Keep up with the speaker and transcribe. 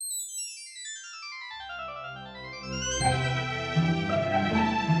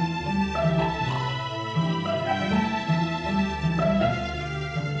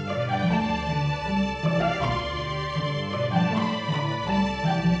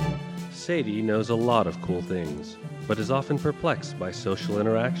Sadie knows a lot of cool things, but is often perplexed by social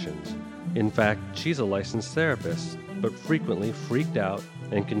interactions. In fact, she's a licensed therapist, but frequently freaked out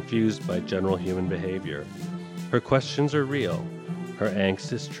and confused by general human behavior. Her questions are real. Her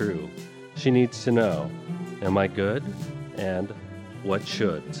angst is true. She needs to know, am I good? And what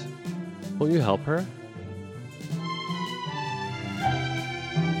shoulds? Will you help her?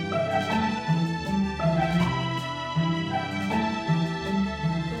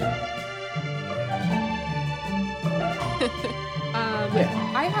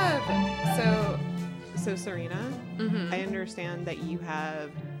 I have, so Serena, I understand that you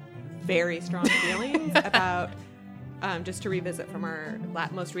have very strong feelings about, just to revisit from our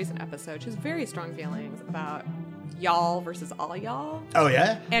most recent episode, she has very strong feelings about y'all versus all y'all. Oh,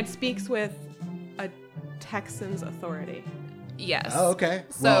 yeah? And speaks with a Texan's authority. Yes. Oh, okay.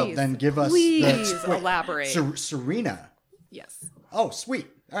 So well, then give us please elaborate. Serena. Yes. Oh, sweet.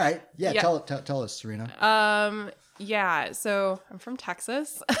 All right. Yeah, Yeah. Tell us, Serena. Yeah, so I'm from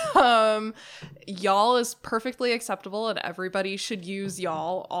Texas. Y'all is perfectly acceptable and everybody should use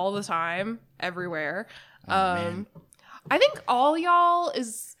y'all all the time, everywhere. Man. I think all y'all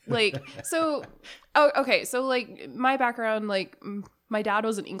is like, so like my background, like my dad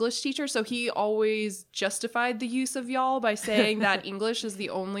was an English teacher, so he always justified the use of y'all by saying that English is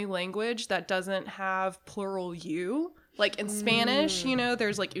the only language that doesn't have plural you. Like in Spanish, you know,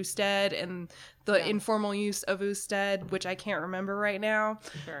 there's like usted and the informal use of usted, which I can't remember right now.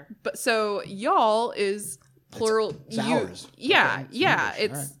 Sure. But so y'all is plural. It's ours. Yeah, Okay, yeah. English.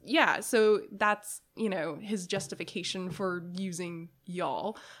 It's All right. yeah. So that's, you know, his justification for using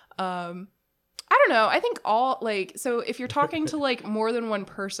y'all. I don't know. I think all like, so if you're talking to like more than one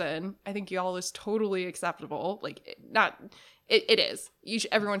person, I think y'all is totally acceptable. Like it is.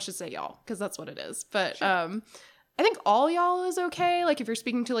 Everyone should say y'all because that's what it is. But Sure. I think all y'all is okay. Like if you're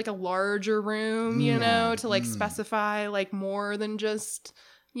speaking to like a larger room, you know, to like specify like more than just,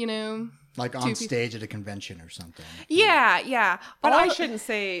 you know, Like on stage at a convention or something. Yeah. But I shouldn't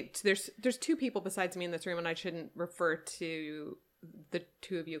say, there's two people besides me in this room, and I shouldn't refer to the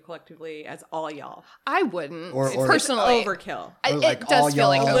two of you collectively as all y'all. I wouldn't. Or personally. Overkill. Or like it does all feel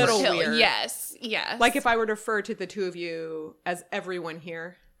like y'all. A little overkill. weird. Yes. Like if I were to refer to the two of you as everyone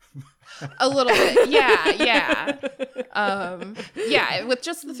here. A little bit. Yeah. Yeah, with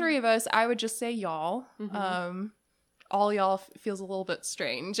just the three of us, I would just say y'all. All y'all feels a little bit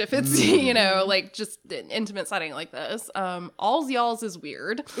strange if it's, you know, like just an intimate setting like this. All's y'all's is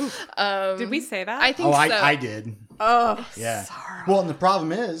weird. Did we say that? I think Oh, so. I did. Oh, Yeah. sorry. Well, and the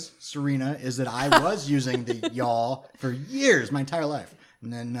problem is, Serena, is that I was using the y'all for years, my entire life.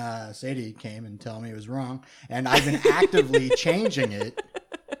 And then Sadie came and told me it was wrong. And I've been actively changing it.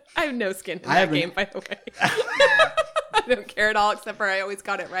 I have no skin in that game, by the way. I don't care at all, except for I always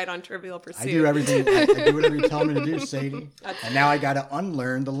got it right on Trivial Pursuit. I do everything. I do whatever you tell me to do, Sadie. And now I got to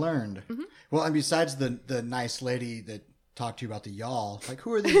unlearn the learned. Well, and besides the nice lady that talked to you about the y'all, like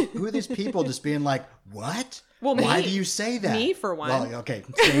who are these people just being like, what? Well, why me. do you say that? Me, for one. Well, okay,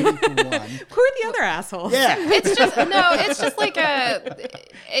 Sadie for one. Who are the other assholes? Yeah. It's just like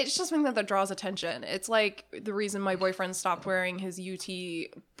it's just something that draws attention. It's like the reason my boyfriend stopped wearing his UT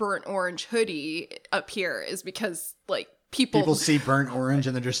burnt orange hoodie up here is because like people see burnt orange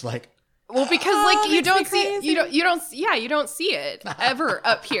and they're just like, well, because like you makes don't me see crazy. you don't see it ever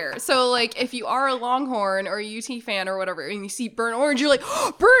up here. So like if you are a Longhorn or a UT fan or whatever and you see burnt orange, you're like,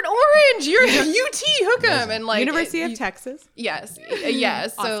 oh, burnt orange, you're a UT hook 'em. And like University of Texas. Yes.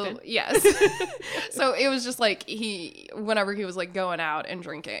 So Austin. yes. So it was just like whenever he was like going out and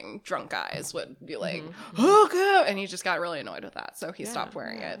drinking, drunk guys would be like, hook 'em, and he just got really annoyed with that. So he stopped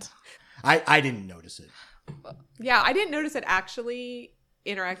wearing it. I didn't notice it. Yeah, I didn't notice it actually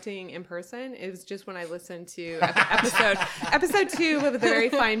interacting in person. It was just when I listened to episode 2 of the very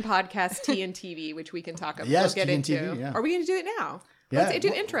fine podcast Tea and TV, which we can talk about. Yes, we'll get Tea and into. TV, yeah. Are we going to do it now? Yeah. Let's do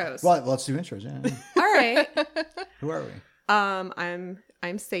intros. Well, let's do intros. Yeah. All right. Who are we?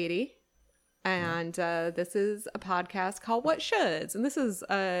 I'm Sadie, and this is a podcast called What Shoulds, and this is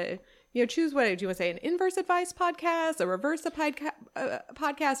choose what do you want to say, an inverse advice podcast, a reverse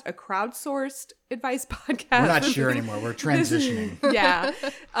podcast, a crowdsourced advice podcast. We're not sure anymore. We're transitioning. Yeah.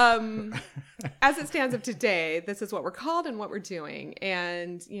 As it stands up today, this is what we're called and what we're doing,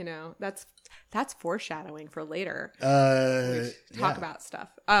 and that's foreshadowing for later. Talk about stuff.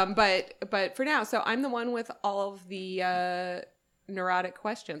 But for now, so I'm the one with all of the neurotic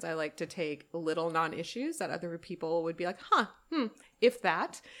questions. I like to take little non-issues that other people would be like, if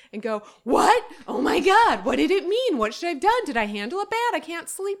that, and go, what? Oh my God, what did it mean? What should I have done? Did I handle it bad? I can't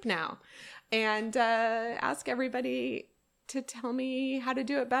sleep now. And ask everybody to tell me how to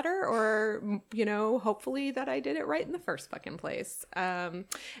do it better, or, hopefully that I did it right in the first fucking place. And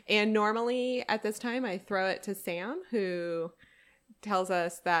normally at this time, I throw it to Sam, who tells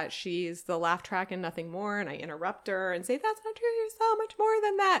us that she's the laugh track and nothing more. And I interrupt her and say, that's not true. You're so much more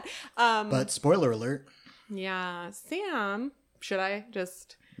than that. But spoiler alert. Yeah. Sam, should I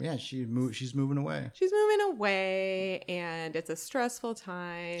just... Yeah, she's moving away. She's moving away, and it's a stressful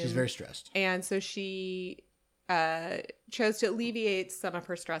time. She's very stressed. And so she... chose to alleviate some of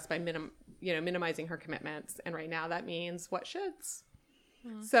her stress by minimizing her commitments. And right now that means what shoulds.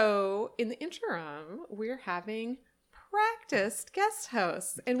 So in the interim, we're having practiced guest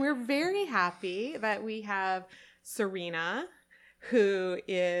hosts. And we're very happy that we have Serena, who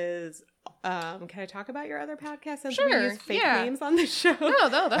is... can I talk about your other podcast since we use fake names on the show? No,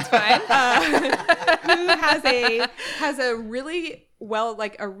 that's fine. Who has a really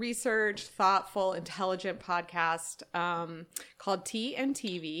a researched, thoughtful, intelligent podcast called Tea and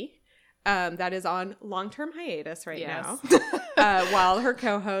TV. That is on long-term hiatus right now, while her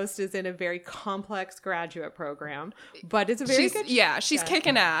co-host is in a very complex graduate program. But it's a very good. Yeah, she's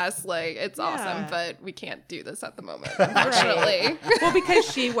kicking ass. Like, it's awesome, but we can't do this at the moment, unfortunately. Well,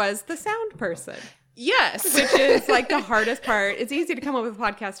 because she was the sound person. Yes. Which is like the hardest part. It's easy to come up with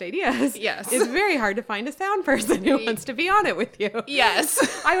podcast ideas. Yes. It's very hard to find a sound person who wants to be on it with you.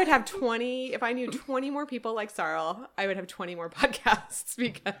 Yes. I would have 20, if I knew 20 more people like SARL, I would have 20 more podcasts,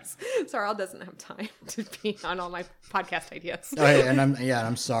 because SARL doesn't have time to be on all my podcast ideas. Oh, hey, and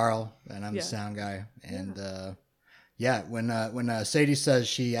I'm SARL, and I'm the sound guy. And when Sadie says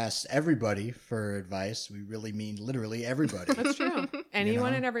she asks everybody for advice, we really mean literally everybody. That's true.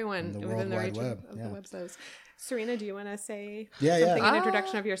 Anyone and everyone the within the World reach Wide of Web. the websites. Serena, do you want to say something in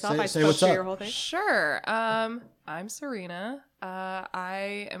introduction of yourself? I say spoke what's to up. your whole thing. Sure. I'm Serena.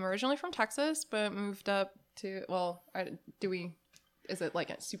 I am originally from Texas, but moved up to, is it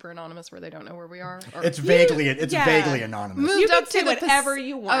like super anonymous where they don't know where we are? Or? It's vaguely anonymous. Moved up to whatever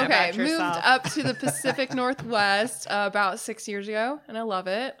you want about yourself. Moved up to the Pacific Northwest about 6 years ago, and I love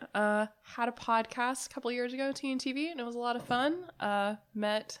it. Had a podcast a couple years ago, Tea and TV, and it was a lot of fun.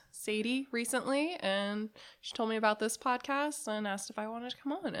 Met Sadie recently, and she told me about this podcast and asked if I wanted to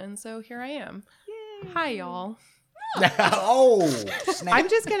come on, and so here I am. Yay. Hi, y'all. Oh, snap. I'm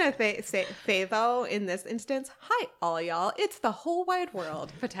just gonna say though, in this instance, hi all y'all. It's the whole wide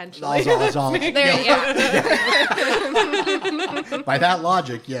world potentially. By that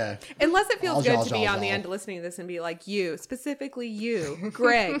logic, yeah. Unless it feels good to be on the end listening to this and be like, you, specifically you,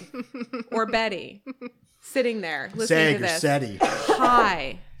 Greg or Betty, sitting there listening to this. Sadie.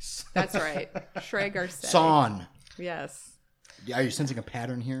 Hi. That's right. Shreg or Sadie. Son. Yes. Are you sensing a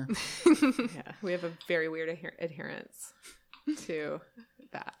pattern here? Yeah, we have a very weird adherence to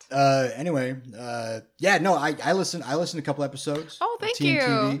that. Anyway, I listened a couple episodes. Oh, thank you.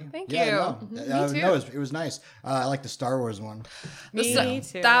 Thank you. No, Me too. No, it was nice. I like the Star Wars one. Me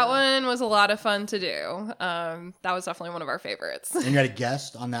too. That one was a lot of fun to do. That was definitely one of our favorites. And you had a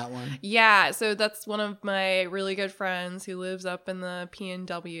guest on that one? Yeah, so that's one of my really good friends who lives up in the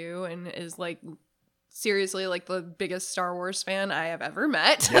PNW and is like seriously like the biggest Star Wars fan I have ever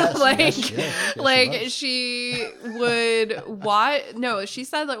met. Yes, she would watch. No, she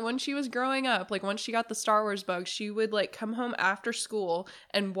said that when she was growing up, like once she got the Star Wars bug, she would like come home after school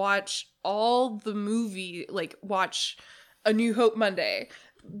and watch all the movie, like watch A New Hope Monday,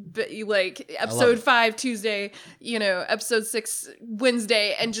 but like episode 5 Tuesday, episode 6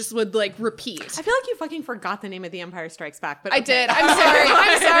 Wednesday, and just would like repeat. I feel like you fucking forgot the name of The Empire Strikes Back, but I did. I'm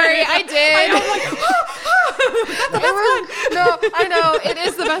sorry. I did. I know. It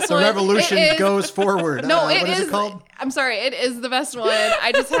is the best one. The revolution goes forward. No, what is it called? I'm sorry. It is the best one.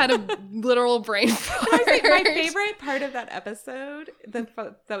 I just had a literal brain fart. My favorite part of that episode, that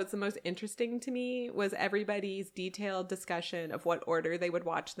was the most interesting to me, was everybody's detailed discussion of what order they would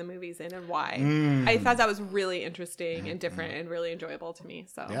watch the movies in and why. I thought that was really interesting and different and really enjoyable to me.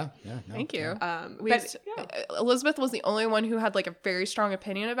 So thank you. Elizabeth was the only one who had like a very strong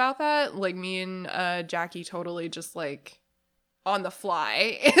opinion about that. Like me and Jackie totally just like on the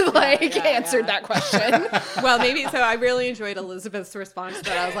fly answered that question. Well, maybe so. I really enjoyed Elizabeth's response to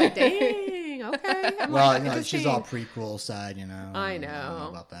that. I was like, dang, okay. She's all prequel side, I know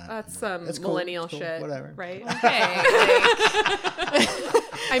about that. That's some millennial shit, whatever. Right? Okay.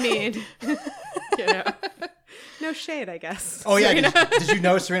 I mean, no shade, I guess. Oh yeah, did you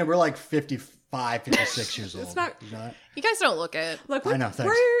know, Serena? We're like 50 56 years old. It's not. You know that? You guys don't look it. Look, I know,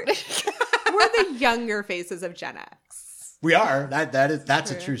 thanks. we're the younger faces of Gen X. We are.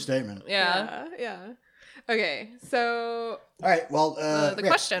 That's a true statement. Yeah. Yeah. Okay, so All right. Well, The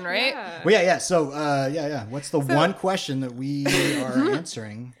question, right? yeah. Well, yeah. So, what's the one question that we are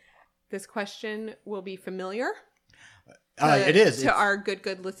answering? This question will be familiar. It is to our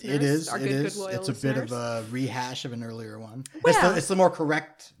good listeners. It is. Our It good is. loyal It's a listeners. bit of a rehash of an earlier one. Well, it's the more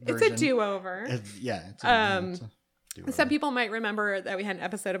correct version. It's a do-over. It's a do-over. Some people might remember that we had an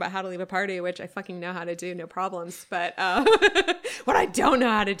episode about how to leave a party, which I fucking know how to do, no problems. But what I don't know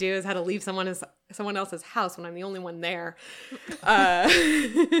how to do is how to leave someone else's house when I'm the only one there.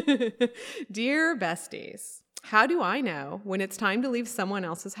 Dear besties, how do I know when it's time to leave someone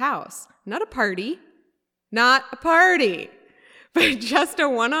else's house? Not a party, but just a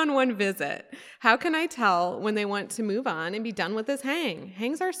one-on-one visit. How can I tell when they want to move on and be done with this hang?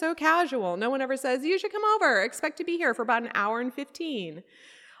 Hangs are so casual. No one ever says, you should come over. Expect to be here for about an hour and 15.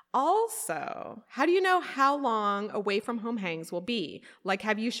 Also, how do you know how long away from home hangs will be? Like,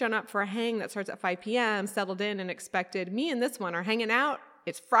 have you shown up for a hang that starts at 5 p.m., settled in and expected, me and this one are hanging out.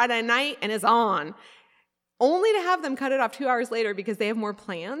 It's Friday night and it's on. Only to have them cut it off 2 hours later because they have more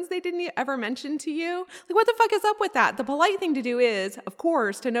plans they didn't ever mention to you? Like, what the fuck is up with that? The polite thing to do is, of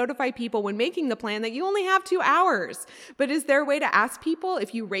course, to notify people when making the plan that you only have 2 hours. But is there a way to ask people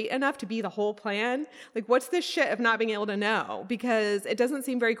if you rate enough to be the whole plan? Like, what's this shit of not being able to know? Because it doesn't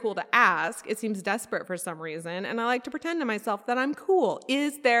seem very cool to ask. It seems desperate for some reason. And I like to pretend to myself that I'm cool.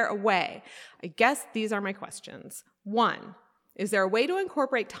 Is there a way? I guess these are my questions. 1. Is there a way to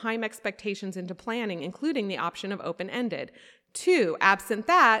incorporate time expectations into planning, including the option of open-ended? 2, absent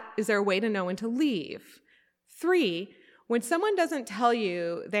that, is there a way to know when to leave? 3, when someone doesn't tell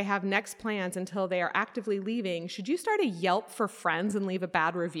you they have next plans until they are actively leaving, should you start a Yelp for friends and leave a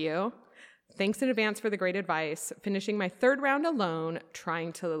bad review? Thanks in advance for the great advice. Finishing my 3rd round alone,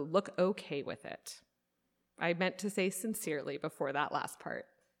 trying to look okay with it. I meant to say sincerely before that last part.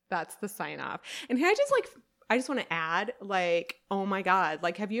 That's the sign-off. And I just want to add, oh my God,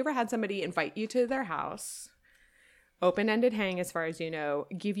 have you ever had somebody invite you to their house, open-ended hang as far as you know,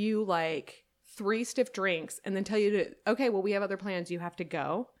 give you 3 stiff drinks and then tell you okay, well, we have other plans, you have to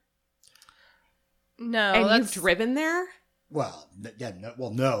go? No. And you've driven there? Well, yeah,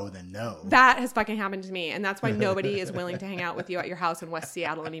 no, then no. That has fucking happened to me. And that's why nobody is willing to hang out with you at your house in West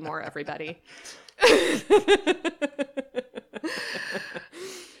Seattle anymore, everybody.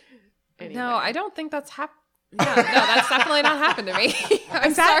 Anyway. No, I don't think that's happened. Yeah, no, that's definitely not happened to me.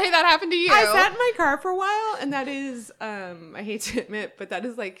 I'm sorry that happened to you. I sat in my car for a while, and that is, I hate to admit, but that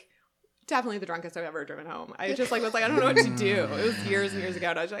is definitely the drunkest I've ever driven home. I just was I don't know what to do. It was years and years ago,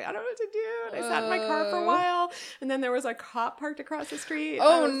 and I was I don't know what to do. And I sat in my car for a while, and then there was a cop parked across the street.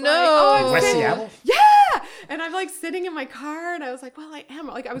 Oh no! West Seattle? Yeah! And I'm sitting in my car, and I was well, I am.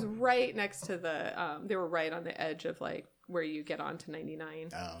 I was right next to the, they were right on the edge of where you get onto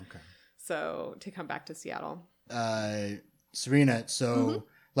 99. Oh, okay. So to come back to Seattle. Serena, so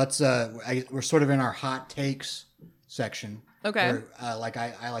let's, we're sort of in our hot takes section. Okay. Where, I like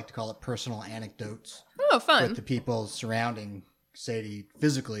to call it personal anecdotes. Oh, fun. With the people surrounding Sadie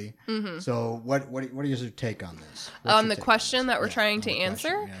physically. Mm-hmm. So what is your take on this? On the question that we're trying to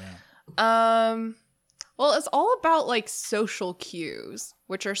answer? Yeah. Well, it's all about social cues,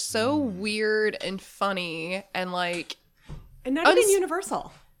 which are so weird and funny and and not even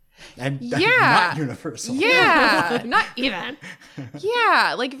universal. And yeah, not universal. Yeah, not even.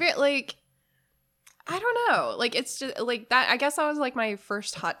 Yeah, I don't know. It's just that. I guess that was my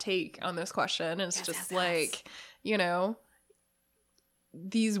first hot take on this question. It's just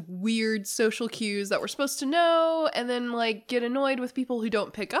these weird social cues that we're supposed to know, and then get annoyed with people who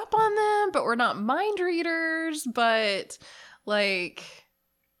don't pick up on them. But we're not mind readers. But I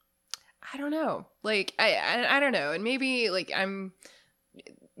don't know. I don't know. And maybe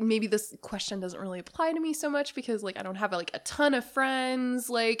maybe this question doesn't really apply to me so much because I don't have a ton of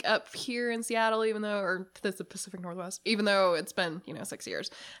friends up here in Seattle, or the Pacific Northwest, even though it's been 6 years.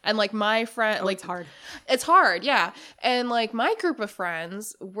 And my friend, it's hard. It's hard, yeah. And my group of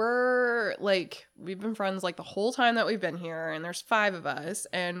friends, we're we've been friends the whole time that we've been here, and there's 5 of us,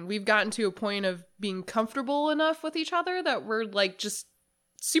 and we've gotten to a point of being comfortable enough with each other that we're just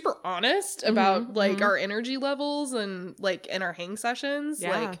super honest about our energy levels and in our hang sessions.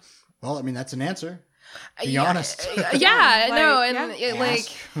 Yeah. Well, I mean, that's an answer. Be honest. Yeah, no, and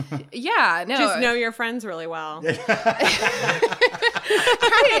yeah. no. Just know your friends really well. Yeah,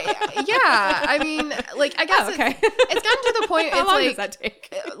 I mean, I guess okay. it's gotten to the point. How long does that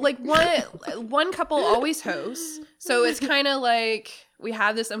take? One couple always hosts, so it's kind of we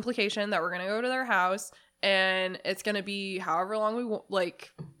have this implication that we're going to go to their house and it's going to be however long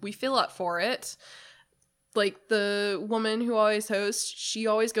we fill up for it. Like, the woman who always hosts, she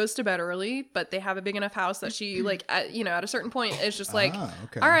always goes to bed early, but they have a big enough house that she, like, at a certain point, is just like,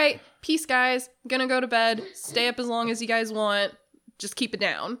 okay. All right, peace, guys. I'm gonna go to bed. Stay up as long as you guys want. Just keep it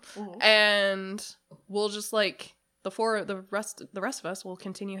down. Mm-hmm. And we'll just, like, the rest of us will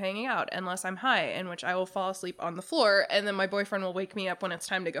continue hanging out unless I'm high, in which I will fall asleep on the floor, and then my boyfriend will wake me up when it's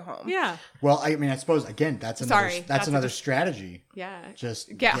time to go home. Yeah. Well, I mean, I suppose again that's another strategy. Yeah.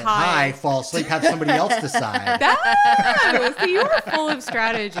 Just get high, fall asleep, have somebody else decide. See, you were full of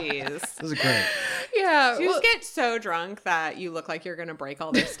strategies. This is great. Yeah. You just get so drunk that you look like you're going to break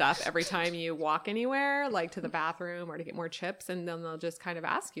all their stuff every time you walk anywhere, like to the bathroom or to get more chips, and then they'll just kind of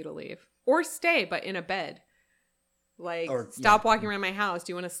ask you to leave or stay, but in a bed. Like, stop walking around my house.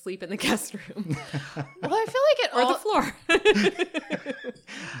 Do you want to sleep in the guest room? Well, I feel like the floor.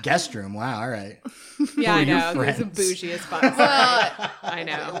 Guest room. Wow. All right. Yeah, I know. There's a bougie spot. Well, I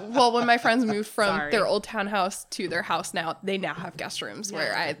know. Well, when my friends moved from their old townhouse to their house now, they now have guest rooms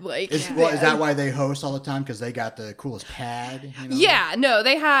where I like. Is that why they host all the time? Because they got the coolest pad. You know? Yeah. No,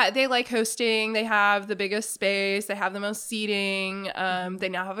 they like hosting. They have the biggest space. They have the most seating. They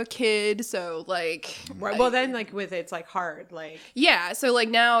now have a kid, so like. Well, then like with it's like hard, like. Yeah. So like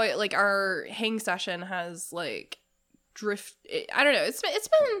now, like our hang session has like I don't know. It's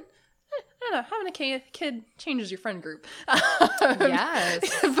been. I don't know, having a kid changes your friend group. Yes.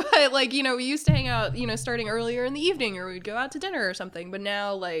 But, like, we used to hang out, starting earlier in the evening, or we'd go out to dinner or something. But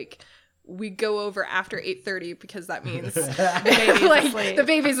now, like, we go over after 8:30 because that means the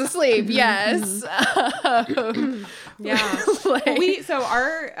baby's asleep. Yes. Yeah. Well,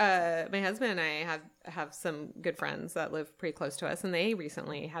 my husband and I have some good friends that live pretty close to us, and they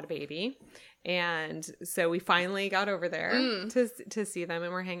recently had a baby. And so we finally got over there to see them,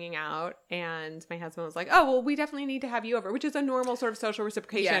 and we're hanging out. And my husband was like, "Oh, well, we definitely need to have you over," which is a normal sort of social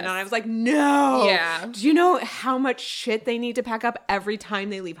reciprocation. Yes. And I was like, "No, yeah. Do you know how much shit they need to pack up every time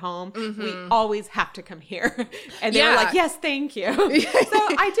they leave home? Mm-hmm. We always have to come here." And they were like, "Yes, thank you." So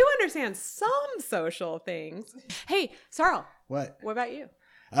I do understand some social things. Hey, SARL. What about you?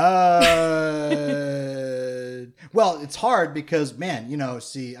 Well, it's hard because, man, all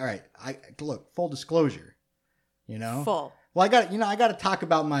right, look, full disclosure, full. Well, I got to talk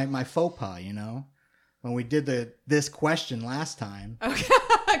about my faux pas, when we did this question last time. Okay.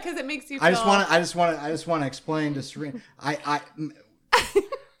 Because it makes you feel... I just want to explain to Serena.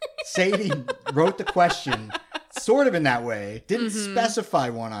 Sadie wrote the question sort of in that way, didn't specify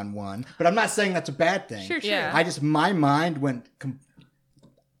one-on-one, but I'm not saying that's a bad thing. Sure. Yeah. My mind went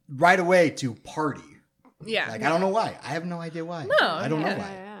right away to party. Yeah. Like, I don't know why. I have no idea why. No. I don't know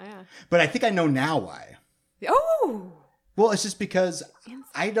why. Yeah. But I think I know now why. Oh. Well, it's just because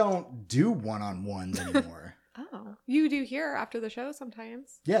I don't do one-on-ones anymore. Oh. You do here after the show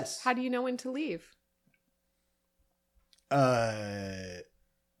sometimes. Yes. How do you know when to leave?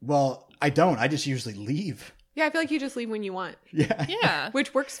 Well, I don't. I just usually leave. Yeah, I feel like you just leave when you want. Yeah. Yeah.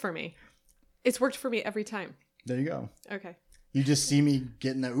 Which works for me. It's worked for me every time. There you go. Okay. You just see me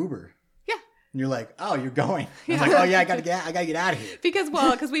get in the Uber. Yeah. And you're like, "Oh, you're going." I was like, "Oh yeah, I gotta get out of here." Because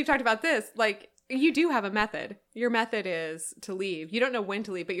we've talked about this. Like, you do have a method. Your method is to leave. You don't know when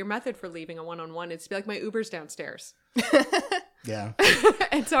to leave, but your method for leaving a one-on-one is to be like, "My Uber's downstairs." Yeah.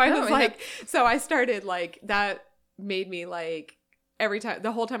 And so I was so I started like, that made me like, every time,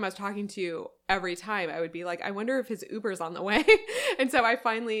 the whole time I was talking to you, every time I would be like, "I wonder if his Uber's on the way." And so I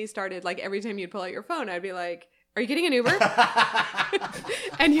finally started, like, every time you'd pull out your phone, I'd be like, "Are you getting an Uber?"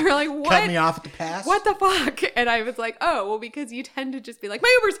 And you're like, "What? Cut me off at the pass? What the fuck?" And I was like, "Oh, well, because you tend to just be like,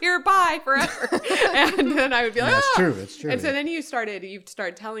 'My Uber's here, bye, forever.'" And then I would be like, "That's true, it's true." And so then you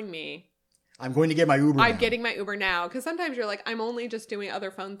started telling me, "I'm going to get my Uber I'm getting my Uber now." Because sometimes you're like, "I'm only just doing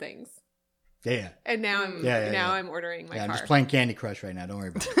other phone things." Yeah. And now I'm ordering my car. I'm just playing Candy Crush right now. Don't worry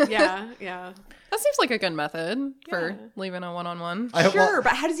about it. Yeah. That seems like a good method for leaving a one-on-one. Sure,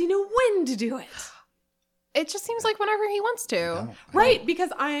 but how does he know when to do it? It just seems like whenever he wants to. Right, because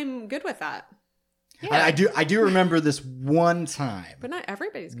I'm good with that. Yeah. I do remember this one time. But not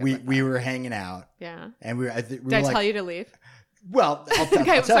everybody's good with that. We were hanging out. Yeah. And we Did I tell you to leave? Well, I'll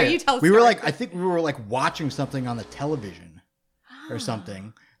tell you. You tell we were like, I think we were like watching something on the television or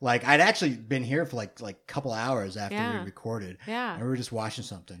something. Like, I'd actually been here for like a couple hours after we recorded. Yeah. And we were just watching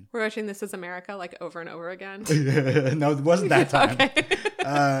something. We're watching This Is America like over and over again. No, it wasn't that time.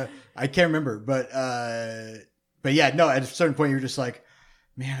 Okay. I can't remember. But yeah, no, at a certain point you were just like,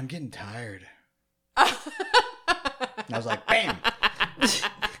 "Man, I'm getting tired." And I was like, bam.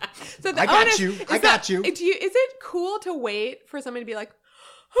 So the I got onus you. is I got you. Is it cool to wait for somebody to be like,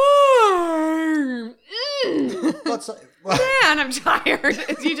 man, I'm tired?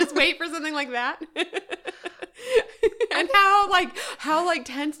 Do you just wait for something like that? And how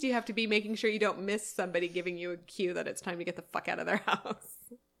tense do you have to be making sure you don't miss somebody giving you a cue that it's time to get the fuck out of their house?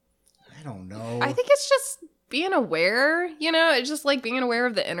 I don't know. I think it's just being aware, it's just like being aware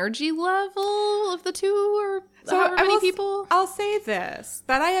of the energy level of the two or however many people. I'll say this,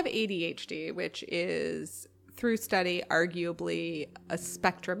 that I have ADHD, which is, through study, arguably a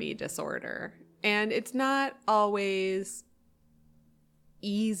spectrum-y disorder. And it's not always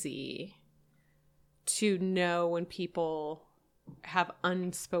easy to know when people have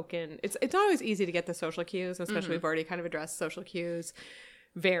unspoken. It's not always easy to get the social cues, especially we've already kind of addressed social cues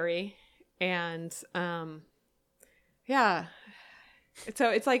vary. And yeah. So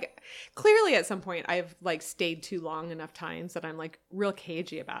it's like, clearly at some point I've like stayed too long enough times that I'm like real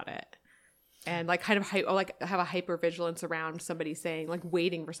cagey about it. And like kind of have a hypervigilance around somebody saying, like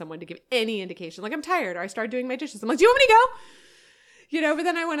waiting for someone to give any indication. Like, I'm tired, or I started doing my dishes. I'm like, do you want me to go? But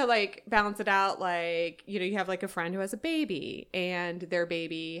then I want to like balance it out. Like, you have like a friend who has a baby and their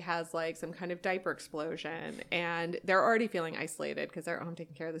baby has like some kind of diaper explosion and they're already feeling isolated because they're at home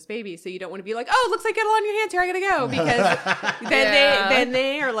taking care of this baby. So you don't want to be like, oh, it looks like you got a lot on your hands here, I gotta go. Because then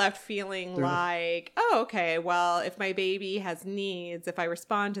they are left feeling like, oh, okay, well, if my baby has needs, if I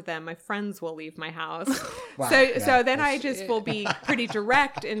respond to them, my friends will leave my house. Wow. So then I just will be pretty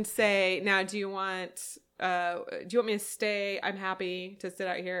direct and say, now, do you want me to stay? I'm happy to sit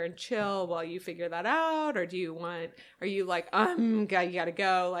out here and chill while you figure that out. Or are you like, you gotta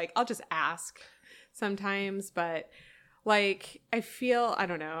go? Like, I'll just ask sometimes, but like, I feel, I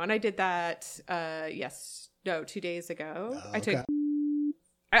don't know. And I did that, 2 days ago. Oh, I took,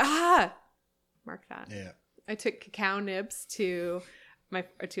 mark that. Yeah. I took cacao nibs to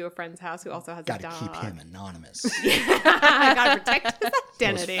a friend's house who also has a dog. Gotta keep him anonymous. I gotta protect his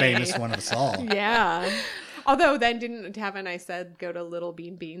identity. Most famous one of us all. Yeah. Although then haven't I said go to Little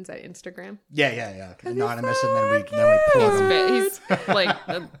Bean Beans at Instagram? Yeah. Anonymous, and then we pull him. He's like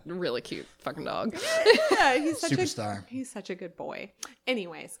a really cute fucking dog. Yeah, he's such superstar. He's such a good boy.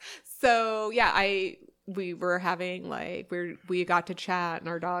 Anyways, so yeah, we were having we got to chat and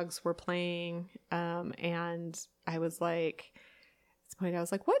our dogs were playing, and I was like, I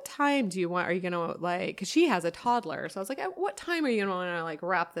was like, what time do you want? Are you going to because she has a toddler. So I was like, at what time are you going to want to like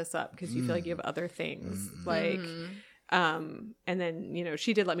wrap this up? Because you feel like you have other things and then,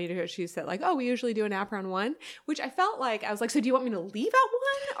 she did let me do it. She said like, oh, we usually do a nap around 1, which I felt like, I was like, so do you want me to leave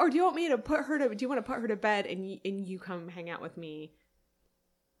at 1? Or do you want me to do you want to put her to bed and you come hang out with me?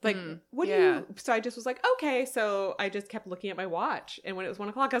 Like, what do you, so I just was like, okay. So I just kept looking at my watch. And when it was 1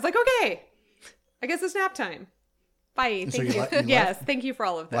 o'clock, I was like, okay, I guess it's nap time. Bye. Thank you. Yes. Thank you for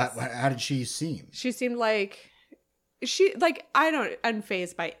all of this. How did she seem? She seemed like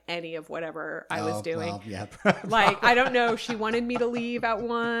unfazed by any of whatever I was doing. Well, yeah. Like, I don't know if she wanted me to leave at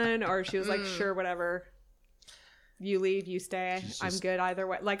 1 or she was like, sure, whatever. You leave, you stay. I'm good either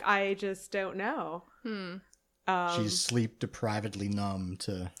way. Like, I just don't know. She's sleep deprivedly numb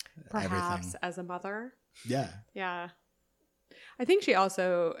to perhaps everything. As a mother. Yeah. Yeah. I think she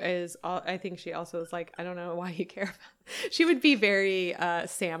also is like, I don't know why you care about it. She would be very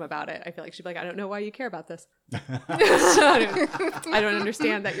Sam about it. I feel like she'd be like, I don't know why you care about this. I don't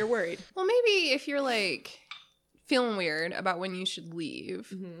understand that you're worried. Well, maybe if you're like feeling weird about when you should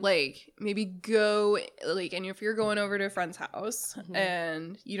leave, like maybe go like, and if you're going over to a friend's house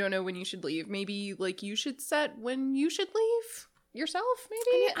and you don't know when you should leave, maybe like you should set when you should leave yourself,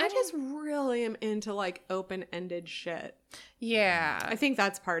 maybe. I just really am into like open-ended shit. Yeah, I think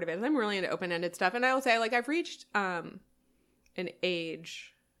that's part of it. I'm really into open-ended stuff, and I will say like I've reached an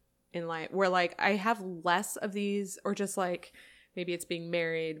age in life where like I have less of these, or just like maybe it's being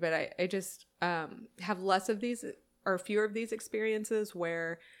married, but I just have less of these or fewer of these experiences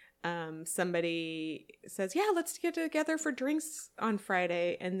where somebody says, yeah, let's get together for drinks on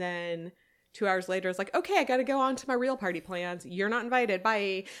Friday, and then 2 hours later, it's like, okay, I got to go on to my real party plans. You're not invited.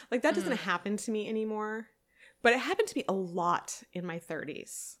 Bye. Like, that doesn't happen to me anymore. But it happened to me a lot in my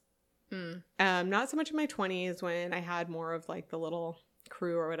 30s. Not so much in my 20s when I had more of, like, the little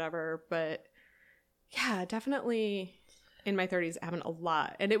crew or whatever. But, yeah, definitely in my 30s, it happened a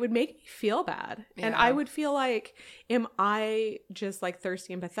lot. And it would make me feel bad. Yeah. And I would feel like, am I just, like,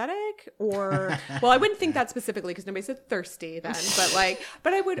 thirsty and pathetic? Or, well, I wouldn't think that specifically because nobody said thirsty then.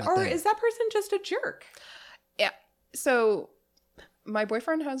 But I would, or is that person just a jerk? Yeah. So my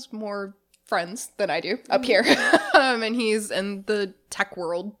boyfriend has more friends than I do up here. And he's in the tech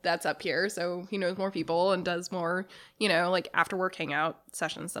world that's up here. So he knows more people and does more, like after work hangout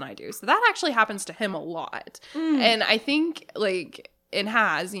sessions than I do. So that actually happens to him a lot. And I think like it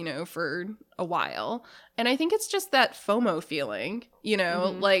has, for a while. And I think it's just that FOMO feeling,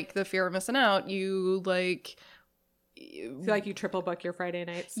 like the fear of missing out. You like... feel like you triple book your Friday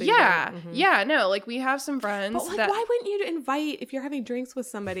nights. So yeah, no, like we have some friends. But like, why wouldn't you invite, if you're having drinks with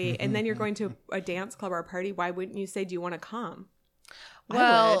somebody and then you're going to a dance club or a party, why wouldn't you say, do you want to come?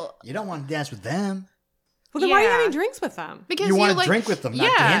 Well, you don't want to dance with them. Well, then why are you having drinks with them? Because you want to drink with them,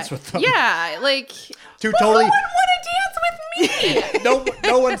 not dance with them. Yeah, like two totally. Who would want to dance with me?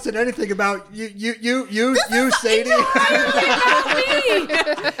 No one said anything about you, Sadie.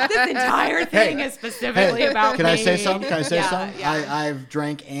 This entire thing is specifically about me. Can I say something? Yeah. I've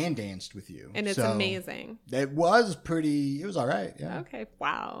drank and danced with you. And it's amazing. It was all right. Yeah. Okay.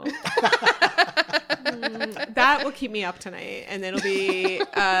 Wow. That will keep me up tonight. And it'll be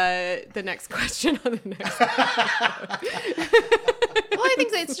the next question on the next Well, I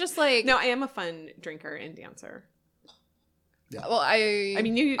think it's just like... No, I am a fun drinker and dancer. Yeah. Well, I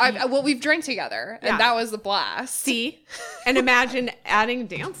mean, we've drank together, and that was the blast. See? And imagine adding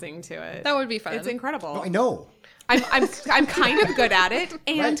dancing to it. That would be fun. It's incredible. No, I know. I'm kind of good at it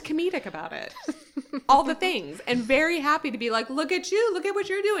and comedic about it. All the things. And very happy to be like, look at you. Look at what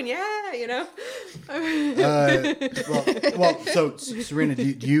you're doing. Yeah, Well, so Serena, do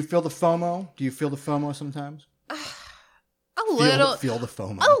you feel the FOMO? Do you feel the FOMO sometimes? A little. Feel the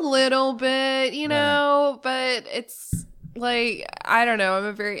FOMO. A little bit, but it's... like, I don't know, I'm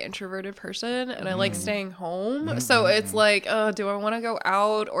a very introverted person and I like staying home. So it's like, do I want to go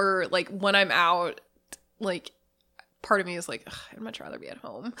out? Or like when I'm out, like part of me is like, I'd much rather be at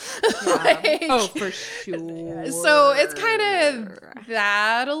home. Like, oh, for sure. So it's kind of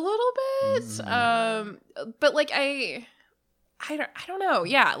that a little bit. But like I don't know.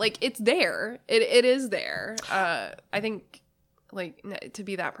 Yeah, like it's there. It is there. I think like to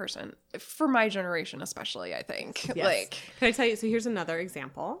be that person for my generation, especially, I think. Yes. Like, can I tell you? So here's another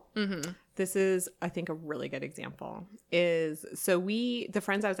example. This is, I think, a really good example. The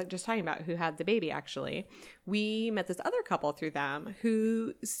friends I was just talking about who had the baby, actually, we met this other couple through them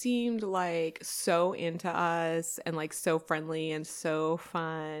who seemed like so into us and like so friendly and so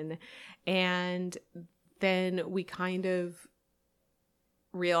fun. And then we kind of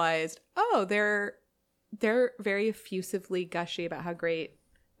realized, oh, they're very effusively gushy about how great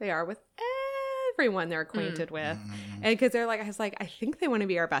they are with everyone they're acquainted with. And because they're like, I was like, I think they want to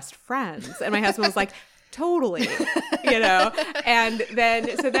be our best friends. And my husband was like, totally, And then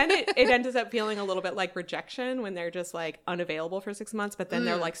it ends up feeling a little bit like rejection when they're just like unavailable for 6 months, but then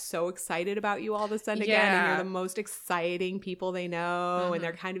they're like so excited about you all of a sudden again. And you're the most exciting people they know. And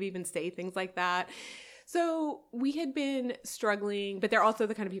they're kind of even say things like that. So we had been struggling, but they're also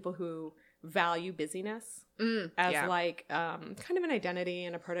the kind of people who value busyness as like kind of an identity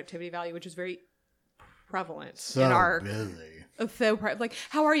and a productivity value, which is very prevalent in our busy. Like,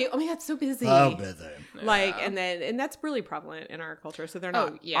 how are you? Oh my God, so busy. So busy. Like, and that's really prevalent in our culture. So they're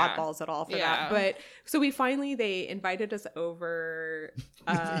not oddballs at all for that. But so they invited us over.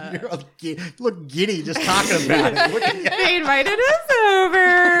 You look giddy just talking about it. They invited us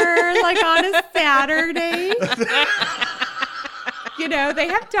over like on a Saturday. They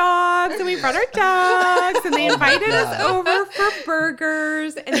have dogs, and we brought our dogs, and they invited us over for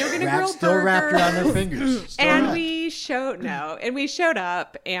burgers, and they were going to grill burgers. Still wrapped around their fingers. And we showed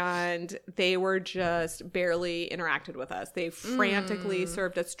up, and they were just barely interacted with us. They frantically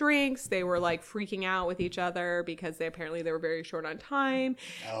served us drinks. They were like freaking out with each other because they were very short on time.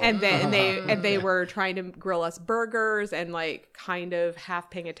 And then they were trying to grill us burgers and like kind of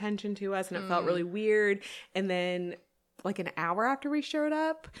half paying attention to us, and it felt really weird. And then like an hour after we showed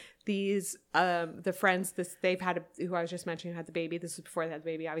up, these the friends who I was just mentioning who had the baby, this was before they had the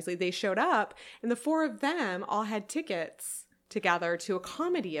baby, obviously, they showed up, and the four of them all had tickets together to a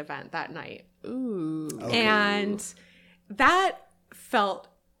comedy event that night. Ooh. Okay. And that felt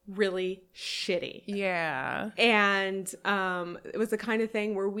really shitty. Yeah. And it was the kind of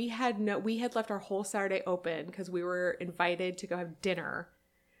thing where we had left our whole Saturday open because we were invited to go have dinner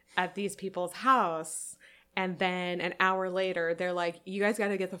at these people's house. And then an hour later, they're like, you guys got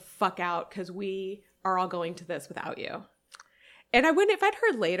to get the fuck out because we are all going to this without you. And I wouldn't, if I'd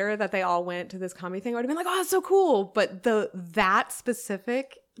heard later that they all went to this comedy thing, I would have been like, oh, that's so cool. But that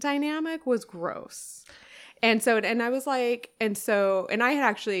specific dynamic was gross. And so, and I was like, and I had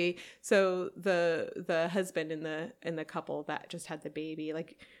actually, so the husband in the couple that just had the baby,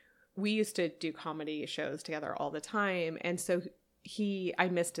 like we used to do comedy shows together all the time. And so I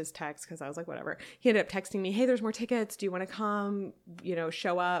missed his text because I was like, whatever. He ended up texting me, hey, there's more tickets. Do you want to come,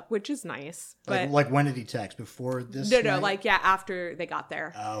 show up? Which is nice. But like when did he text? Before this? No, like, after they got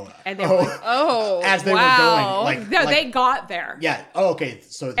there. Oh. And they were like, as they were going. No, they got there. Yeah. Oh, okay.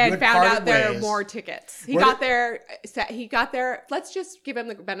 So and found out there were more tickets. He got there. Let's just give him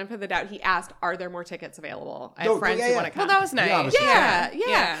the benefit of the doubt. He asked, are there more tickets available? I have friends who want to come. Well, that was nice.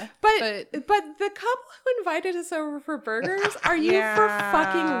 Yeah. But the couple who invited us over for burgers, are you for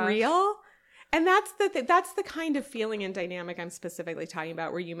fucking real? And that's the kind of feeling and dynamic I'm specifically talking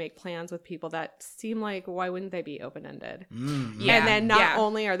about, where you make plans with people that seem like, why wouldn't they be open-ended? And then not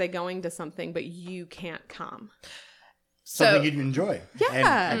only are they going to something, but you can't come. Something you'd enjoy.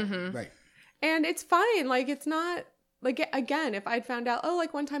 Yeah. Right. And it's fine. Like, it's not, like, again, if I'd found out,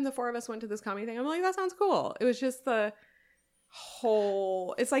 like one time the four of us went to this comedy thing, I'm like, that sounds cool. It was just the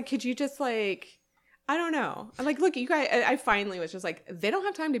whole, it's like, could you just like, I don't know. I'm like, look, you guys, I finally was just like, they don't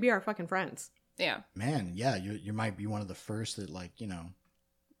have time to be our fucking friends. Yeah. Man, yeah, you might be one of the first that, like,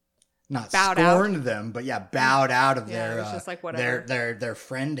 not bowed scorned out. Them, but bowed out of their it was just like, whatever. their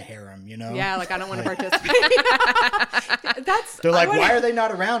friend harem, Yeah, like, I don't want to participate. They're like, why are they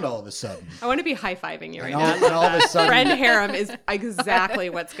not around all of a sudden? I want to be high-fiving you right now. And all of a sudden, friend harem is exactly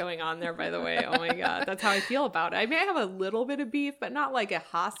what's going on there, by the way. Oh my God. That's how I feel about it. I may have a little bit of beef, but not like a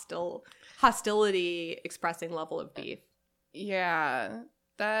hostility expressing level of beef. Yeah.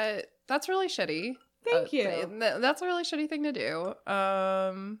 That's really shitty. Thank you. That's a really shitty thing to do.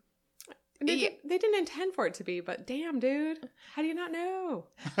 They didn't intend for it to be, but damn, dude, how do you not know?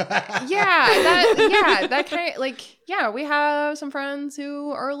 That kind of, like, we have some friends who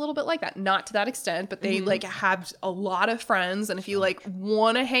are a little bit like that. Not to that extent, but they like have a lot of friends, and if you like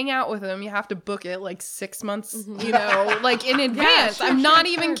want to hang out with them, you have to book it like 6 months, like in advance. Sure, I'm not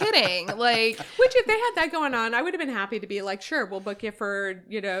even kidding. Like, which if they had that going on, I would have been happy to be like, sure, we'll book you for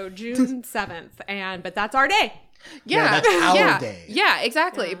June 7th, but that's our day. That's our day. Yeah,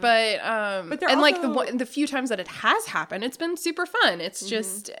 exactly. Yeah. But and also, like the few times that it has happened, it's been super fun. It's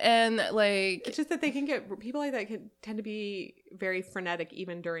just, and like, it's just that they can get, people like that can tend to be very frenetic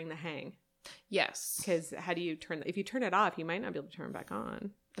even during the hang. Yes. Because how do you if you turn it off, you might not be able to turn it back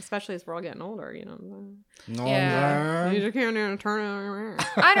on. Especially as we're all getting older, Yeah. You just can't turn it.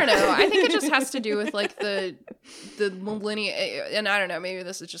 I don't know. I think it just has to do with like the millennia, and I don't know, maybe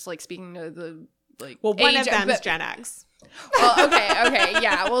this is just like speaking to the, like, well, one age, of them is Gen X. Well, okay,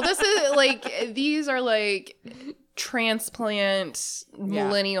 yeah. Well, this is like, these are like transplant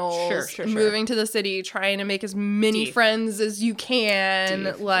millennials sure. moving to the city, trying to make as many friends as you can,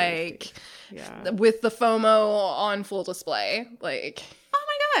 Deep. with the FOMO on full display. Like, oh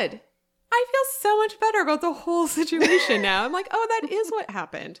my God, I feel so much better about the whole situation now. I'm like, oh, that is what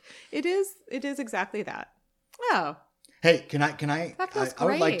happened. It is exactly that. Oh. Hey, can I? That feels I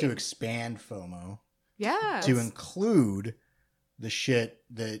would like great. to expand FOMO. Yeah. To include the shit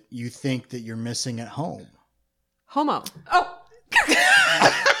that you think that you're missing at home. Homo. Oh.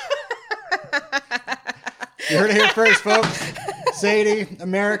 You heard it here first, folks. Sadie,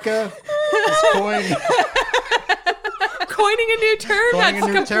 America, is coining a new term that's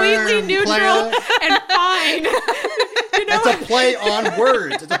completely neutral and fine. It's a play on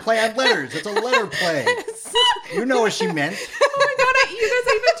words. It's a play on letters. It's a letter play. You know what she meant. Oh my God, you guys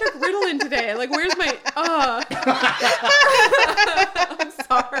even took Ritalin today. Like, where's my... I'm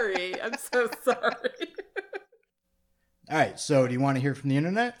sorry. I'm so sorry. All right, so do you want to hear from the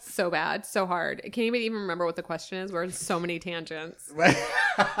internet? So bad, so hard. Can anybody even remember what the question is? We're in so many tangents.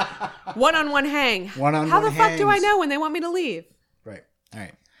 One-on-one hang. One-on-one How the fuck do I hangs. know when they want me to leave? Right. All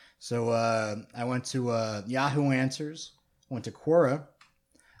right. So I went to Yahoo Answers. Went to Quora.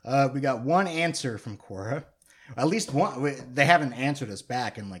 We got one answer from Quora. At least one. They haven't answered us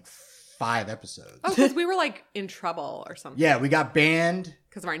back in like 5 episodes. Oh, because we were like in trouble or something. Yeah, we got banned.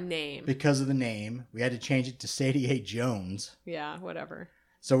 Because of our name. Because of the name. We had to change it to Sadie A. Jones. Yeah, whatever.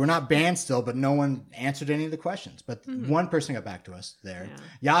 So we're not banned still, but no one answered any of the questions. But one person got back to us there.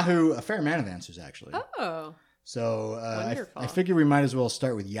 Yeah. Yahoo, a fair amount of answers, actually. Oh. So Wonderful. I figure we might as well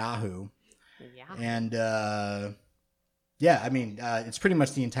start with Yahoo. Yeah. And I mean, it's pretty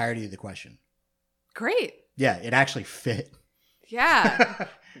much the entirety of the question. Great. Yeah, it actually fit. Yeah.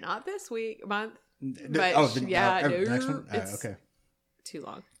 Not this month. But the next one? It's okay. too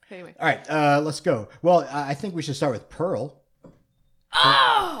long. Anyway. All right, let's go. Well, I think we should start with Pearl.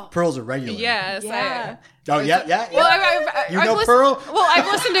 oh, Pearl's a regular. yes, Yeah. Yeah. Well, You know Pearl? Well, I've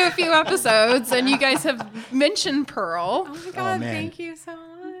listened to a few episodes, and you guys have mentioned Pearl. Oh my God, man. thank you so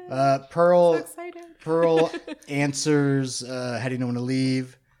much. Pearl. So excited. Pearl answers, how do you know when to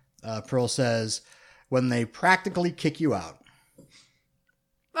leave? Pearl says, when they practically kick you out.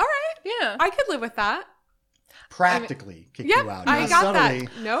 Yeah. I could live with that. Practically kick you out. I Not got subtly.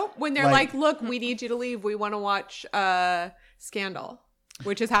 that. Nope. When they're like, look, we need you to leave. We want to watch Scandal,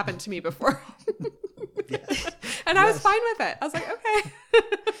 which has happened to me before. Yes. And I was fine with it. I was like,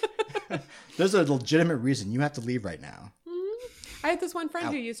 okay. There's a legitimate reason you have to leave right now. I had this one friend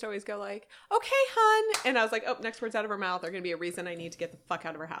who used to always go like, okay, hun. And I was like, oh, next words out of her mouth are going to be a reason I need to get the fuck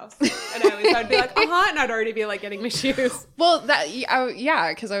out of her house. And I'd be like, uh-huh. And I'd already be like getting my shoes. Well,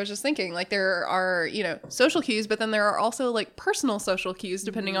 because I was just thinking, like, there are, social cues, but then there are also, like, personal social cues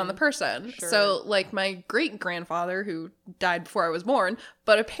depending on the person. Sure. So, like, my great-grandfather, who died before I was born,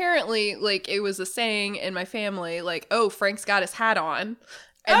 but apparently, like, it was a saying in my family, like, oh, Frank's got his hat on.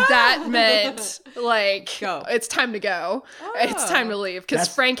 And that meant, like, Go. It's time to go. Oh. It's time to leave. Because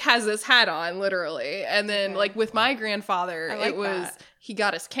Frank has his hat on, literally. And then, like, with my grandfather, like it was, that. He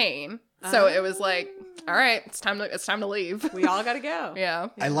got his cane. So it was like, all right, it's time to leave. We all got to go. Yeah.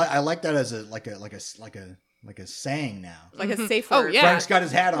 I like that as a saying now. Like a safe word. Oh, yeah. Frank's got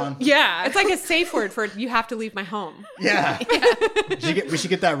his hat on. Yeah. It's like a safe word for you have to leave my home. Yeah. We should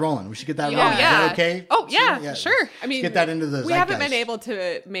get that rolling. We should get that rolling. Yeah. Is that okay? Oh, yeah, sure. I mean, Let's get that into the we haven't been zeitgeist. able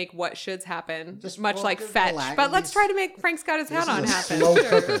to make what shoulds happen, Just much like just fetch. relax. But let's try to make Frank's got his hat on is a happen. slow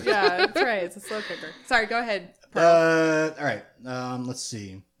cooker. Yeah, that's right. It's a slow cooker. Sorry, go ahead. Pearl. All right. Let's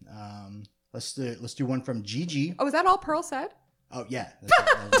see. Let's do one from Gigi. Oh, is that all Pearl said? Oh yeah.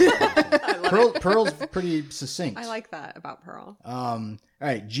 I love it. Pearl's pretty succinct. I like that about Pearl. All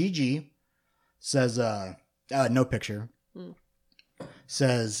right. Gigi says, no picture.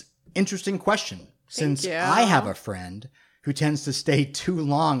 Says, interesting question. Since you. I have a friend who tends to stay too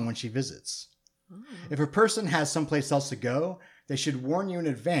long when she visits. If a person has someplace else to go, they should warn you in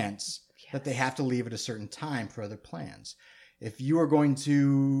advance that they have to leave at a certain time for other plans. If you are going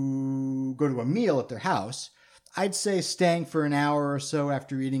to go to a meal at their house, I'd say staying for an hour or so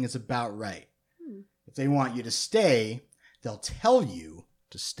after eating is about right. If they want you to stay, they'll tell you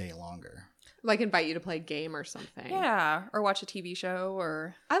to stay longer. Like invite you to play a game or something. Yeah. Or watch a TV show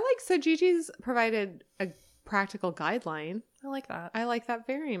or... So Gigi's provided a practical guideline. I like that. I like that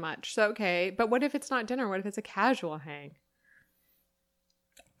very much. So, okay. But what if it's not dinner? What if it's a casual hang?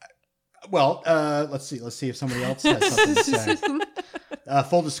 Well, let's see if somebody else has something to say.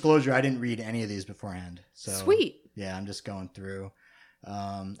 Full disclosure, I didn't read any of these beforehand. So Sweet. Yeah, I'm just going through.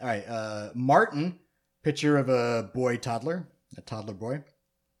 All right. Martin, picture of a toddler boy.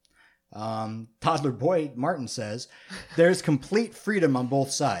 Toddler boy, Martin says, there's complete freedom on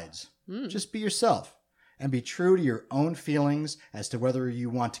both sides. Just be yourself and be true to your own feelings as to whether you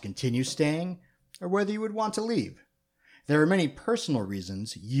want to continue staying or whether you would want to leave. There are many personal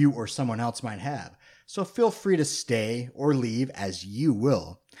reasons you or someone else might have, so feel free to stay or leave as you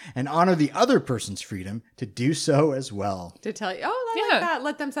will, and honor the other person's freedom to do so as well. To tell you, I like that.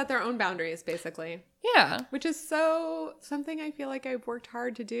 Let them set their own boundaries, basically. Yeah. Which is something I feel like I've worked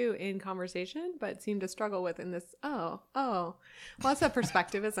hard to do in conversation, but seem to struggle with in this, well, that's a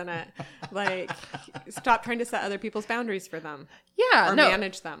perspective, isn't it? Like, stop trying to set other people's boundaries for them. Yeah. Or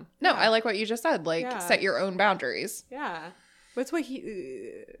manage them. No, Yeah. I like what you just said. Like, set your own boundaries. Yeah. What's what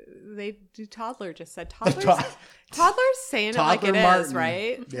toddler just said. Toddler's saying it like it Martin. is,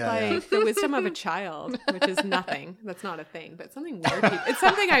 right? Yeah, the wisdom of a child, which is nothing. That's not a thing, but something more deep. It's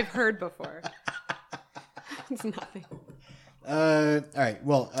something I've heard before. It's nothing. All right.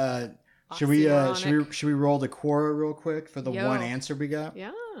 Well, should we roll the Quora real quick for the one answer we got?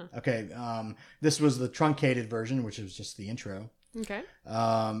 Yeah. Okay. This was the truncated version, which was just the intro. Okay.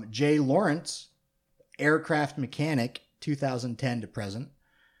 Jay Lawrence, aircraft mechanic, 2010 to present,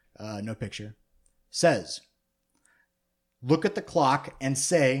 no picture, says, look at the clock and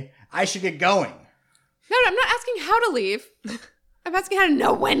say, I should get going. No, I'm not asking how to leave. I'm asking how to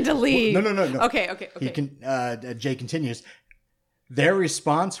know when to leave. No. Okay. Jay continues, their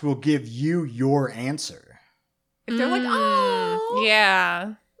response will give you your answer. If they're like, oh. Yeah.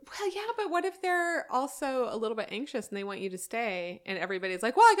 Well, yeah, but what if they're also a little bit anxious and they want you to stay and everybody's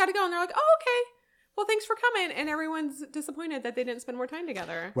like, well, I got to go. And they're like, oh, okay. Well, thanks for coming. And everyone's disappointed that they didn't spend more time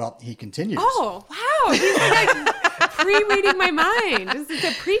together. Well, he continues. Oh, wow. He's like pre-reading my mind. This is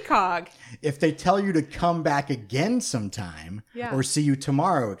a precog. If they tell you to come back again sometime or see you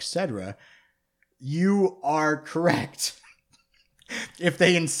tomorrow, etc., you are correct. If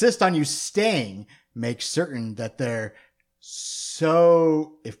they insist on you staying, make certain that they're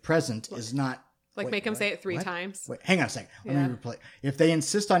if present is not... Make them say it three times. Wait, hang on a second. Let me replay. If they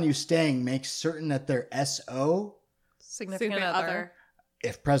insist on you staying, make certain that their SO, significant other,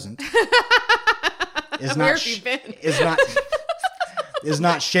 if present, is Where not have you been? is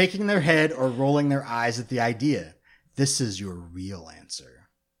not shaking their head or rolling their eyes at the idea. This is your real answer.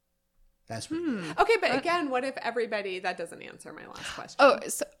 That's pretty good. Okay, but again, what if everybody... That doesn't answer my last question. Oh,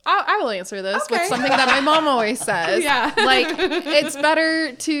 so I will answer this with something that my mom always says. Yeah. Like, it's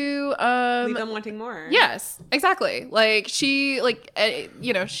better to... leave them wanting more. Yes, exactly. Like, she, like,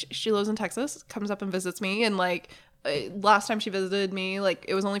 she lives in Texas, comes up and visits me, and, like, last time she visited me, like,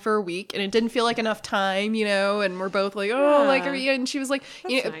 it was only for a week, and it didn't feel like enough time, and we're both like, oh, like, and she was like,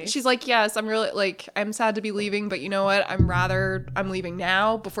 nice. She's like, yes, I'm really, like, I'm sad to be leaving, but you know what, I'm leaving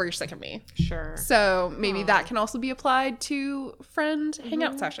now before you're sick of me. Sure. So maybe that can also be applied to friend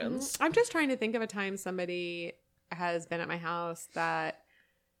hangout sessions. I'm just trying to think of a time somebody has been at my house that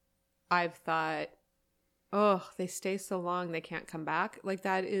I've thought, oh, they stay so long they can't come back. Like,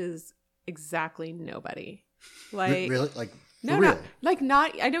 that is exactly nobody. Like, Really? Like, no, for real? like,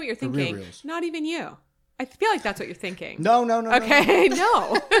 not, I know what you're thinking. reals. Not even you. I feel like that's what you're thinking. No. Okay,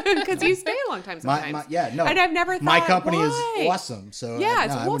 no. Because you stay a long time sometimes. No. And I've never thought, my company why? is awesome. So yeah,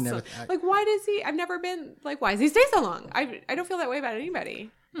 it's I would awesome. never, like, why does he, I've never been, like, why does he stay so long? I don't feel that way about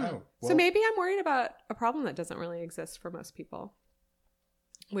anybody. oh, well, So maybe I'm worried about a problem that doesn't really exist for most people,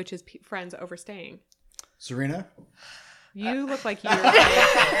 which is friends overstaying. Serena, You look like you're... you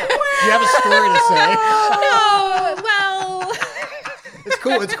have a story to say. No, well...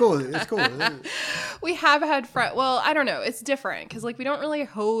 It's cool. We have had well, I don't know, it's different because like we don't really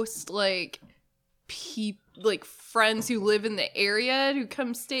host like friends who live in the area who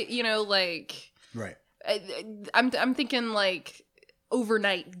come stay, like Right. I'm thinking like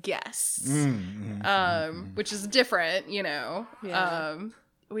overnight guests, which is different, Yeah.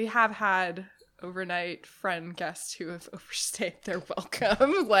 We have had overnight friend guests who have overstayed their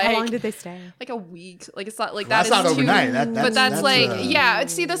welcome. Like, How long did they stay? like a week. Like it's not like Well, that that's is not overnight. too, That's that's like yeah.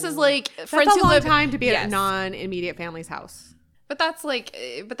 See, this is like friends That's a who long live time to be at yes. a non-immediate family's house. But that's like,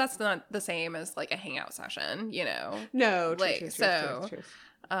 but that's not the same as like a hangout session, No, true, Like, true.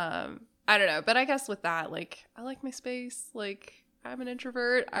 I don't know. But I guess with that, like, I like my space. Like, I'm an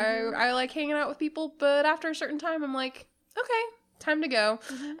introvert. I like hanging out with people. But after a certain time, I'm like, okay, time to go.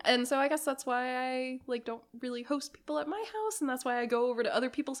 And so I guess that's why I like don't really host people at my house, and that's why I go over to other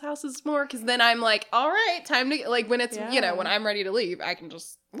people's houses more, because then I'm like, all right, time to like when it's when I'm ready to leave, I can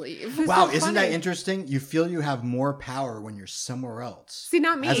just leave. Wow, isn't that interesting? You feel you have more power when you're somewhere else. See,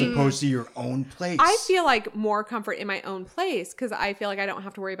 not me. As opposed to your own place. I feel like more comfort in my own place because I feel like I don't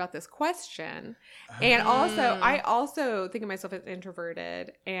have to worry about this question. And also, I also think of myself as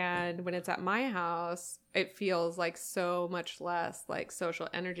introverted. And when it's at my house, it feels like so much less like social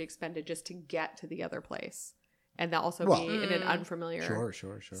energy expended just to get to the other place. And that also be in an unfamiliar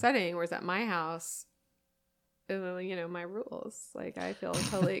setting. Whereas at my house, my rules. Like, I feel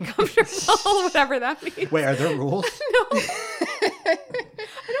totally comfortable, whatever that means. Wait, are there rules? No. I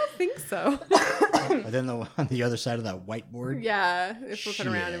don't think so. Are they on the other side of that whiteboard? Yeah, it's flipping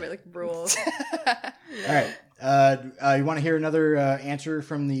around and like rules. All right. You want to hear another answer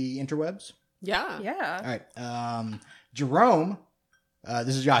from the interwebs? Yeah. Yeah. All right. Jerome,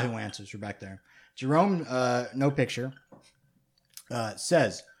 this is Yahoo Answers. We're back there. Jerome, no picture,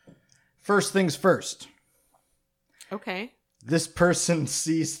 says, first things first. Okay. This person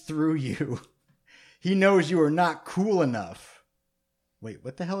sees through you. He knows you are not cool enough. Wait,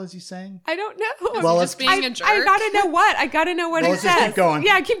 what the hell is he saying? I don't know. Well, just being a jerk. I gotta know what. I gotta know what it let's says. just keep going.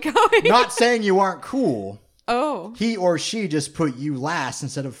 Yeah, keep going. Not saying you aren't cool. Oh. He or she just put you last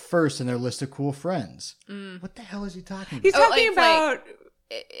instead of first in their list of cool friends. What the hell is he talking about? He's talking about...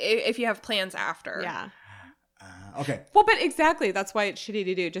 if you have plans after. Yeah. Okay. Well, but exactly. That's why it's shitty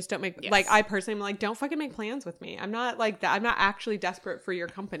to do. Just don't make... Like, I personally am like, don't fucking make plans with me. I'm not like that. I'm not actually desperate for your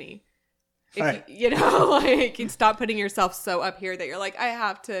company. If like, you stop putting yourself so up here that you're like, I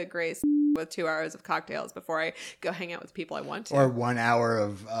have to grace with 2 hours of cocktails before I go hang out with people I want to. Or 1 hour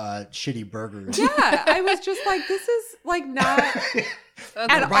of shitty burgers. Yeah. I was just like, this is like not...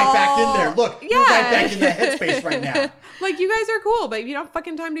 Right back in there. Look, you're right back in that headspace right now. Like, you guys are cool, but if you don't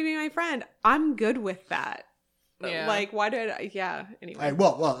fucking time to be my friend, I'm good with that. Yeah. Like, why did I... Yeah, anyway. All right,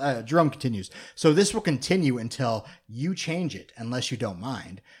 well, Jerome continues. So this will continue until you change it, unless you don't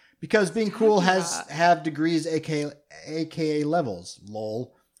mind. Because being cool have degrees, aka levels.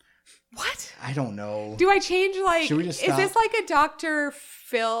 Lol. What? I don't know. Do I change, like... Should we just Is stop? this like a Dr.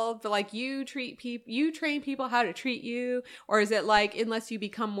 Phil, like, you train people how to treat you? Or is it like, unless you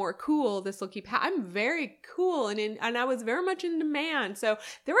become more cool, this will keep... I'm very cool, and I was very much in demand. So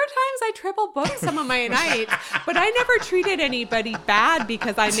there were times I triple booked some of my nights, but I never treated anybody bad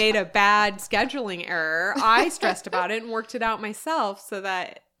because I made a bad scheduling error. I stressed about it and worked it out myself so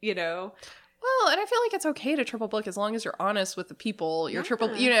that, Well, and I feel like it's okay to triple book as long as you're honest with the people. You're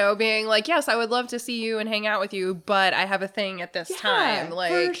triple, you know, being like, yes, I would love to see you and hang out with you, but I have a thing at this time.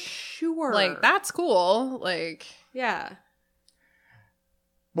 Like, for sure. Like, that's cool. Like, yeah.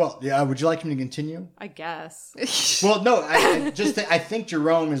 Well, yeah. Would you like me to continue? I guess. Well, no. I think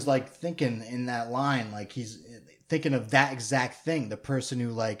Jerome is like thinking in that line, like he's thinking of that exact thing. The person who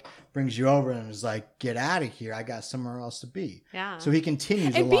like brings you over and is like, "Get out of here! I got somewhere else to be." Yeah. So he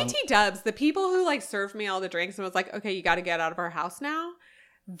continues. And along. BT Dubs, the people who like served me all the drinks and was like, "Okay, you got to get out of our house now,"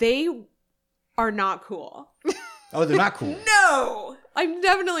 they are not cool. Oh, they're not cool. No, I'm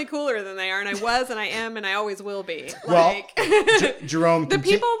definitely cooler than they are, and I was, and I am, and I always will be. Well, Like, Jerome, the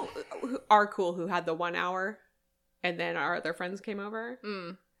people who are cool who had the 1 hour, and then our other friends came over.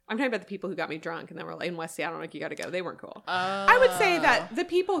 I'm talking about the people who got me drunk, and then were like, in West Seattle, like, you got to go. They weren't cool. I would say that the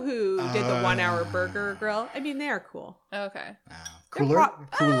people who did the 1 hour burger grill, I mean, they are cool. okay. cooler.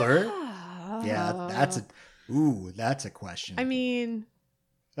 Yeah, that's a question. I mean,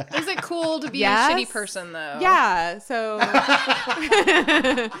 Is it cool to be Yes. a shitty person, though? yeah. So,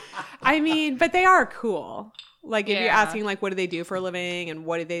 I mean, but they are cool. Like if you're Yeah. asking, like, what do they do for a living, and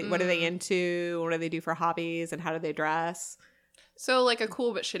what are they into, what do they do for hobbies, and how do they dress? So, like a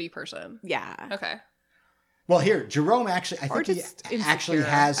cool but shitty person. Yeah. Okay. Well, here, Jerome actually, I Or think just he actually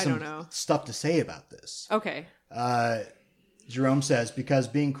insecure. has I some don't know. stuff to say about this. Okay. Jerome says, because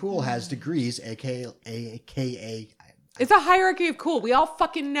being cool has degrees, aka It's a hierarchy of cool. We all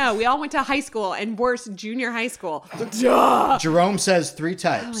fucking know. We all went to high school, and worse, junior high school. Duh. Jerome says 3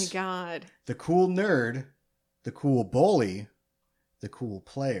 types. Oh my God. The cool nerd, the cool bully, the cool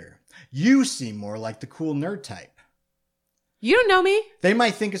player. You seem more like the cool nerd type. You don't know me. They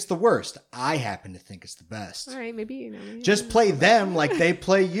might think it's the worst. I happen to think it's the best. All right, maybe you know me. Just play them like they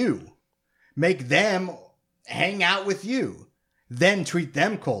play you. Make them hang out with you. Then treat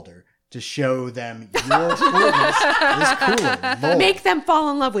them colder to show them your coolness is cooler. Lol. Make them fall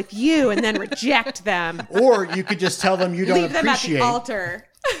in love with you and then reject them. Or you could just tell them you don't Leave them at the appreciate altar.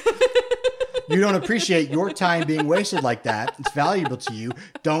 you don't appreciate your time being wasted like that. It's valuable to you.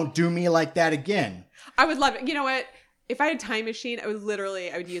 Don't do me like that again. I would love it. You know what? If I had a time machine, I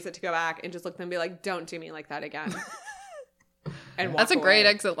would use it to go back and just look at them and be like, don't do me like that again. And That's a walk great away.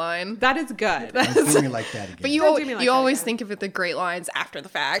 exit line. That is good. Don't do me like that again. But you, Don't do me like that always again. think of it the great lines after the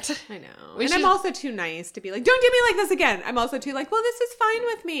fact. I know. We And should- I'm also too nice to be like, don't do me like this again. I'm also too like, well, this is fine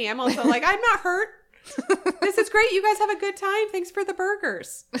with me. I'm also like, I'm not hurt. This is great. You guys have a good time. Thanks for the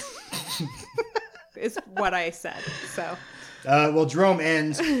burgers. Is what I said. So Well, Jerome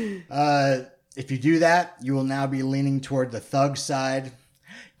ends. If you do that, you will now be leaning toward the thug side.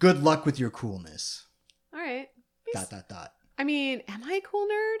 Good luck with your coolness. all right. I mean, am I a cool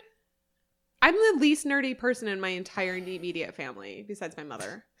nerd? I'm the least nerdy person in my entire immediate family, besides my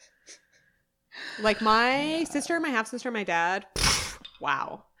mother. Like my sister, my half sister, my dad.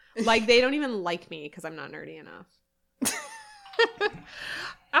 Wow. Like they don't even like me because I'm not nerdy enough.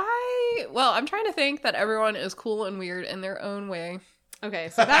 I'm trying to think that everyone is cool and weird in their own way. Okay,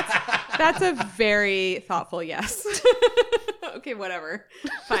 so that's a very thoughtful yes. Okay, whatever,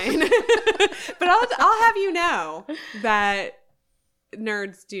 fine. But I'll have you know that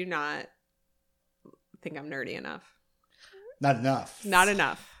nerds do not think I'm nerdy enough. Not enough. Not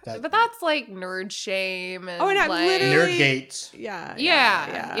enough. But that's like nerd shame and Oh, and I'm like, literally- Nerd gates. Yeah.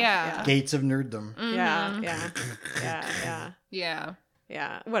 Yeah. Gates of nerddom.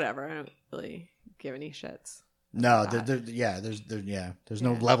 Yeah. Whatever. I don't really give any shits. No, there's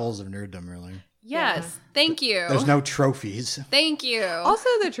no levels of nerddom really. Yes. Thank you. There's no trophies. Thank you. Also,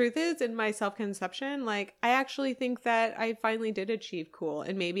 the truth is, in my self-conception, like, I actually think that I finally did achieve cool.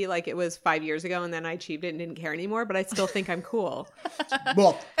 And maybe, like, it was 5 years ago and then I achieved it and didn't care anymore, but I still think I'm cool.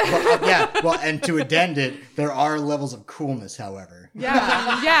 Well, and to addend it, there are levels of coolness, however.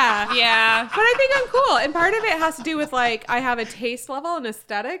 Yeah. Yeah. But I think I'm cool. And part of it has to do with, like, I have a taste level and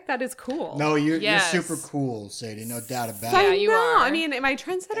aesthetic that is cool. No, you're Yes. super cool, Sadie. No doubt about I it. Yeah, you know. are. I mean, am I a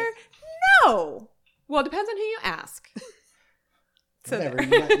trendsetter? No. Well, it depends on who you ask. So Whatever.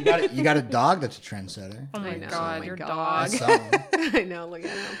 there. You got a dog that's a trendsetter. Oh my I know, god, oh my your God. dog. That's something. I know. Look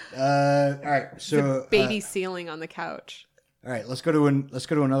at him. All right. So Baby ceiling on the couch. all right. Let's go to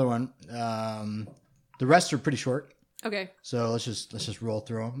another one. The rest are pretty short, Okay. so let's just roll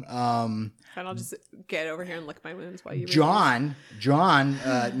through them. And I'll just get over here and lick my wounds while you read John,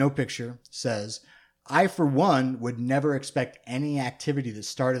 no picture, says, I, for one, would never expect any activity that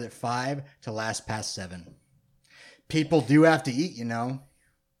started at 5 to last past 7. People do have to eat, you know.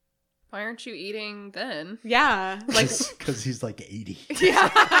 Why aren't you eating then? Yeah. Like, Because he's like 80. yeah.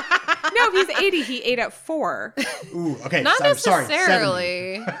 No, if he's 80, he ate at 4. Ooh, okay. Not I'm sorry,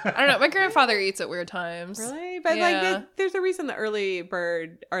 necessarily. I don't know. My grandfather eats at weird times. Really? But there's a reason the early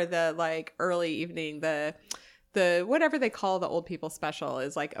bird or the like early evening, the whatever they call the old people special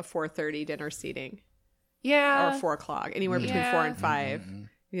is like a 4:30 dinner seating. Yeah. Or 4 o'clock, anywhere between 4 and 5.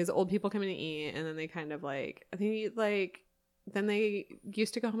 Because old people come in to eat, and then they kind of like, I think like, then they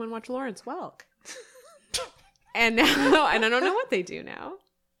used to go home and watch Lawrence Welk. And now, and I don't know what they do now.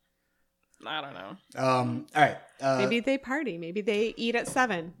 I don't know. All right. Maybe they party. Maybe they eat at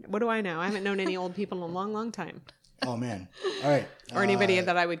 7. What do I know? I haven't known any old people in a long, long time. Oh man. All right. Or anybody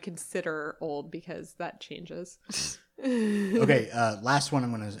that I would consider old, because that changes. Okay. Last one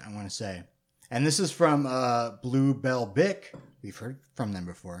I'm gonna say, and this is from Bluebell Bick. We've heard from them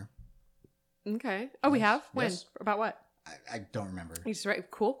before. Okay. Oh, we have? When? Yes. About what? I don't remember. You just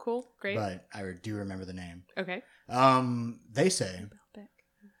write cool, great. But I do remember the name. Okay. They say,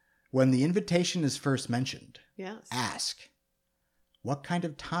 when the invitation is first mentioned, yes, ask, what kind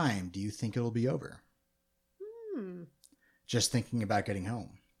of time do you think it'll be over? Just thinking about getting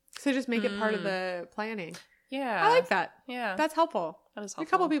home. So just make it part of the planning. Yeah. I like that. Yeah. That's helpful. That is helpful.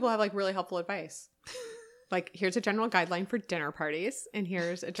 A couple people have like really helpful advice. Like, here's a general guideline for dinner parties, and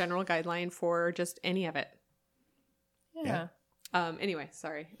here's a general guideline for just any of it. Yeah. Anyway,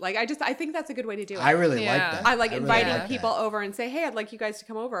 sorry. Like, I think that's a good way to do it. I really like that. I like inviting really people over and say, hey, I'd like you guys to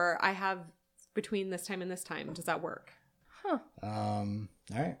come over. I have between this time and this time. Does that work? Huh. All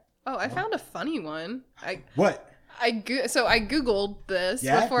right. Oh, I found a funny one. What? I Googled this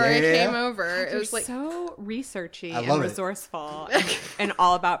before I came over. It was like so researchy and resourceful and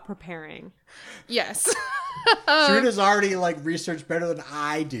all about preparing. Yes. Serena's already like researched better than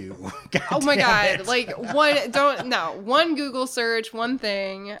I do. Oh my god! Like one Google search, one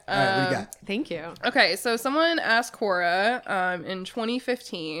thing. All right, what do you got? Thank you. Okay, so someone asked Quora in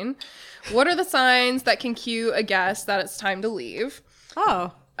 2015, what are the signs that can cue a guest that it's time to leave?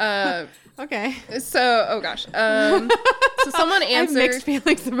 Oh. Okay. So, oh gosh. So someone answered. I have mixed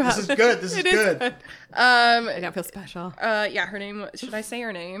feelings about this. Is good. This is good. I don't feel special. Yeah, her name. Should I say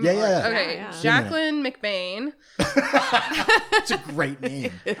her name? Yeah. Okay, yeah. Jacqueline McBain. It's a great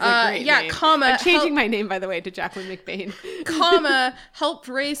name. It's a great name. Comma. I'm changing my name, by the way, to Jacqueline McBain. Comma, helped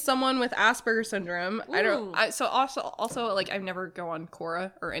raise someone with Asperger's syndrome. Ooh. So also like I never go on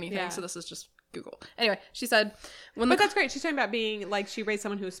Quora or anything, so this is just Google. Anyway, she said but that's great. She's talking about being like she raised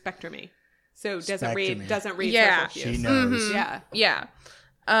someone who's spectrumy. So doesn't read social cues. She knows. Yeah.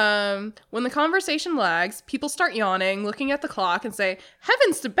 When the conversation lags, people start yawning, looking at the clock, and say,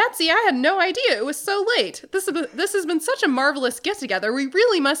 "Heavens to Betsy, I had no idea it was so late. This has been such a marvelous get-together. We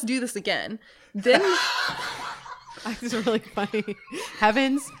really must do this again." Then... This is really funny.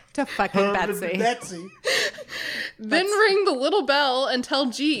 Heavens to fucking Betsy. Then ring the little bell and tell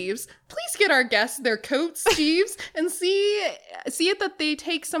Jeeves, please get our guests their coats, Jeeves, and see it that they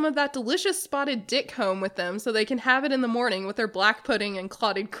take some of that delicious spotted dick home with them so they can have it in the morning with their black pudding and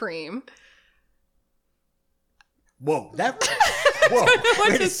clotted cream. Whoa. Whoa. I don't know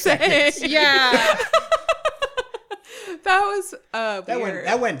what to say. Yeah. That was weird.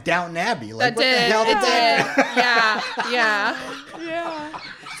 That went Downton Abbey. Like, What the hell did that? Yeah.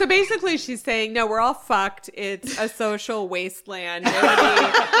 So basically she's saying, no, we're all fucked. It's a social wasteland.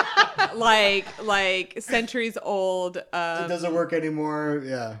 Nobody, like centuries old. It doesn't work anymore.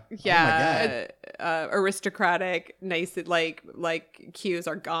 Yeah. Yeah. Oh my God. Aristocratic, nice, like cues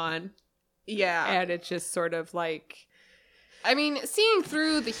are gone. Yeah. And it's just sort of like... I mean, seeing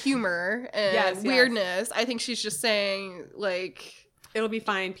through the humor and weirdness, I think she's just saying, like... It'll be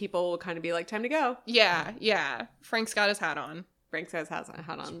fine. People will kind of be like, time to go. Yeah. Frank's got his hat on. Frank's got his hat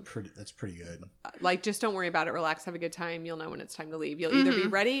on. That's pretty good. Like, just don't worry about it. Relax. Have a good time. You'll know when it's time to leave. You'll either be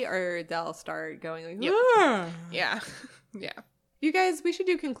ready or they'll start going like, Yeah. You guys, we should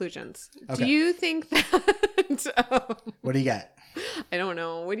do conclusions. Okay. Do you think that... What do you got? I don't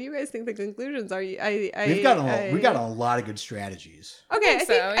know. What do you guys think the conclusions are? We've got a lot of good strategies. Okay,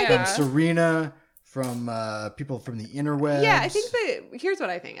 I think Serena, from people from the interwebs. Yeah, I think here's what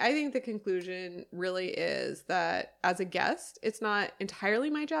I think. I think the conclusion really is that as a guest, it's not entirely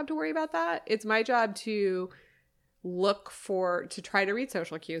my job to worry about that. It's my job to try to read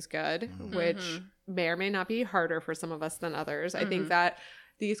social cues good, which may or may not be harder for some of us than others. I think that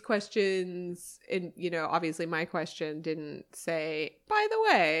these questions, and obviously my question didn't say, by the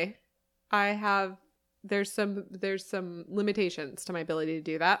way, there's some limitations to my ability to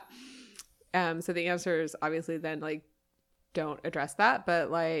do that. So the answer is obviously then like, don't address that. But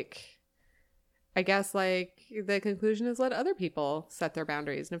like, I guess like the conclusion is let other people set their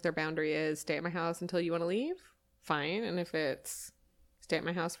boundaries. And if their boundary is stay at my house until you want to leave, fine. And if it's stay at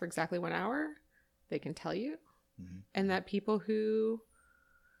my house for exactly 1 hour, they can tell you. And that people who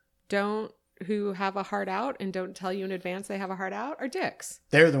have a heart out and don't tell you in advance they have a heart out are dicks.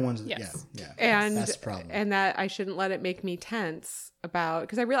 They're the ones that, Yes. yeah. And that's the problem. And that I shouldn't let it make me tense about,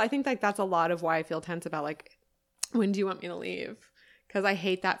 because I think like that's a lot of why I feel tense about like, when do you want me to leave? Because I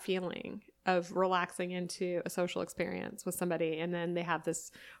hate that feeling of relaxing into a social experience with somebody and then they have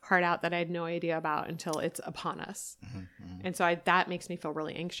this heart out that I had no idea about until it's upon us. And so that makes me feel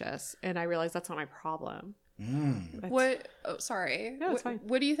really anxious. And I realize that's not my problem. What? Oh, sorry. No, it's fine.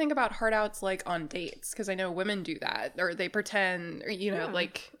 What do you think about heart outs like on dates? Because I know women do that, or they pretend, or, you know,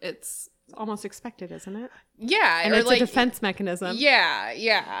 like it's almost expected, isn't it? Yeah, and or it's like a defense mechanism.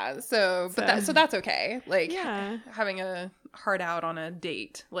 Yeah. So that's okay. Like Yeah. having a heart out on a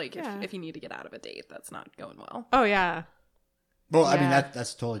date, like if you need to get out of a date, that's not going well. Oh yeah. Well, I mean,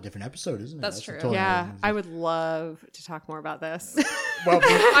 that's a totally different episode, isn't it? That's true. Totally I would love to talk more about this. Well,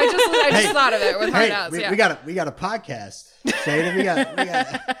 I just thought of it with heart outs. we got a podcast. Sadie, we got.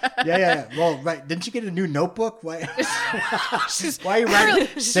 Yeah. Well, right. Didn't you get a new notebook? Why are you writing?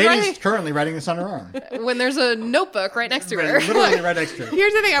 Sadie's currently writing this on her arm. When there's a notebook right next to her. Literally right next to her.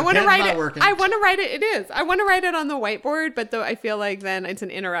 Here's the thing. I want to write it. Working. I want to write it. It is. I want to write it on the whiteboard, but though I feel like then it's an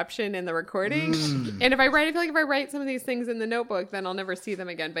interruption in the recording. And I feel like if I write some of these things in the notebook, then I'll never see them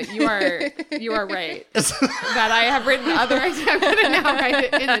again. But you are right that I have written other ideas. I'm going to now write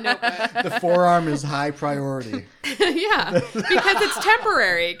it in the notebook. The forearm is high priority. Yeah, because it's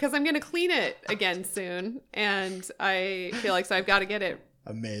temporary. Because I'm going to clean it again soon, and I feel like I've got to get it.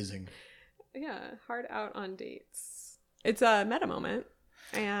 Amazing. Yeah, hard out on dates. It's a Metamoment.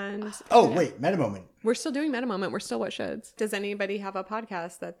 And wait, Metamoment. We're still doing Metamoment. We're still What Shoulds. Does anybody have a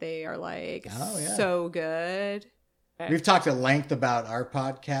podcast that they are like so good? We've talked at length about our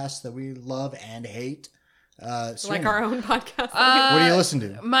podcast that we love and hate. Like Serena, our own podcast. what do you listen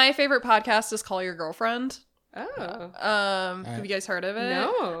to? My favorite podcast is Call Your Girlfriend. Oh. Have you guys heard of it?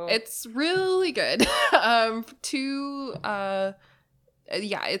 No. It's really good.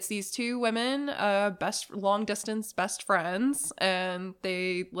 It's these two women, long distance best friends, and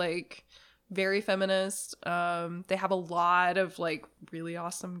they like very feminist. They have a lot of like really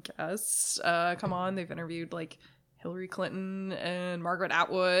awesome guests come on. They've interviewed like Hillary Clinton and Margaret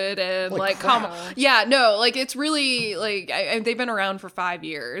Atwood and it's really like they've been around for 5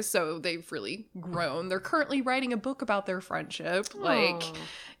 years, so they've really grown. They're currently writing a book about their friendship. One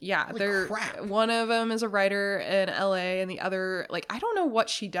of them is a writer in LA and the other, like, I don't know what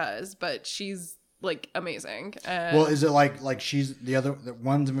she does, but she's like amazing. Well, is it like she's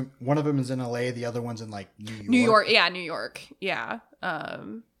one of them is in LA, the other one's in like New York? New York.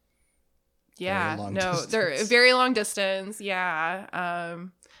 They're distance. very long distance. Yeah.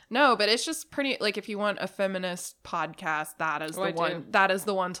 No, but it's just pretty, like, if you want a feminist podcast, that is the one. That is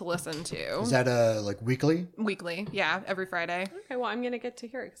the one to listen to. Is that like weekly? Weekly, yeah, every Friday. Okay, well, I'm gonna get to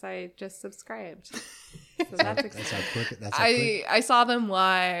hear it because I just subscribed. So that's how quick. I saw them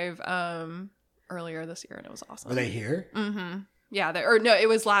live earlier this year, and it was awesome. Were they here? Mm-hmm. Yeah, it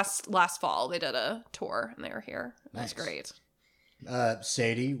was last fall. They did a tour, and they were here. Nice. It was great.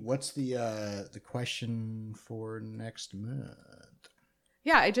 Sadie, what's the question for next month?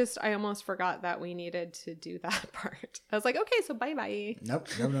 Yeah, I almost forgot that we needed to do that part. I was like, okay, so bye. Nope.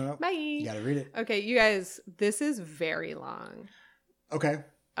 No. Bye. You gotta read it. Okay, you guys, this is very long. Okay.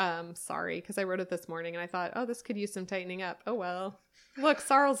 Sorry, because I wrote it this morning and I thought, oh, this could use some tightening up. Oh well. Look,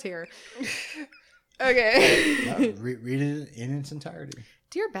 SARL's here. Okay. No, read it in its entirety.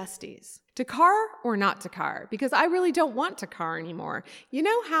 Dear besties, to car or not to car? Because I really don't want to car anymore. You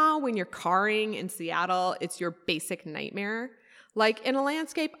know how when you're carring in Seattle, it's your basic nightmare? Like in a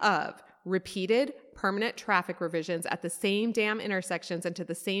landscape of repeated permanent traffic revisions at the same damn intersections and to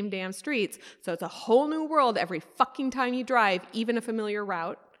the same damn streets, so it's a whole new world every fucking time you drive, even a familiar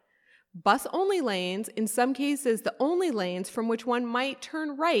route. Bus-only lanes, in some cases the only lanes from which one might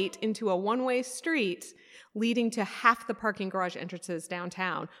turn right into a one-way street, leading to half the parking garage entrances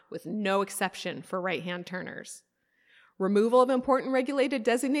downtown, with no exception for right-hand turners. Removal of important regulated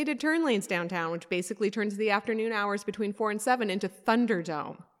designated turn lanes downtown, which basically turns the afternoon hours between 4 and 7 into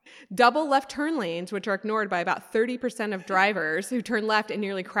Thunderdome. Double left turn lanes, which are ignored by about 30% of drivers who turn left and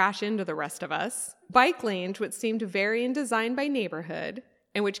nearly crash into the rest of us. Bike lanes, which seem to vary in design by neighborhood,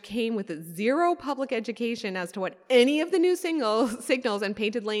 and which came with zero public education as to what any of the new signals and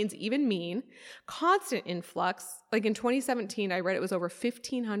painted lanes even mean. Constant influx. Like in 2017, I read it was over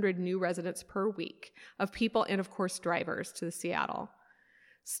 1,500 new residents per week of people and, of course, drivers to Seattle.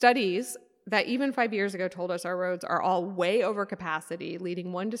 Studies that even 5 years ago told us our roads are all way over capacity,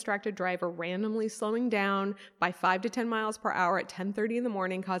 leading one distracted driver randomly slowing down by 5 to 10 miles per hour at 10:30 in the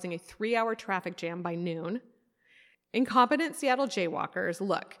morning, causing a 3-hour traffic jam by noon. Incompetent Seattle jaywalkers.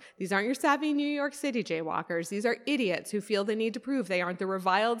 Look, these aren't your savvy New York City jaywalkers. These are idiots who feel the need to prove they aren't the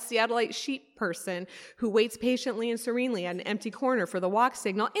reviled Seattleite sheep person who waits patiently and serenely at an empty corner for the walk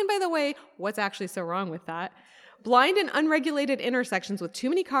signal. And by the way, what's actually so wrong with that? Blind and unregulated intersections with too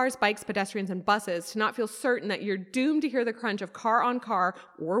many cars, bikes, pedestrians, and buses to not feel certain that you're doomed to hear the crunch of car on car,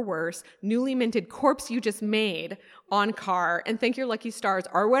 or worse, newly minted corpse you just made on car, and thank your lucky stars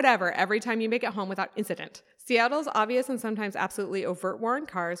or whatever every time you make it home without incident. Seattle's obvious and sometimes absolutely overt war on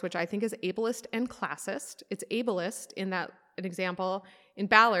cars, which I think is ableist and classist. It's ableist in that, an example, in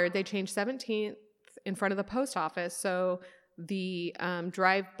Ballard, they changed 17th in front of the post office, so the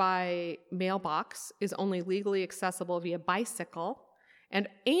drive-by mailbox is only legally accessible via bicycle, and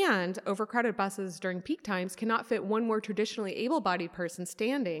overcrowded buses during peak times cannot fit one more traditionally able-bodied person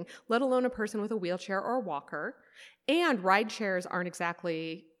standing, let alone a person with a wheelchair or a walker, and ride shares aren't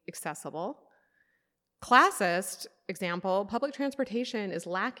exactly accessible. Classist example, public transportation is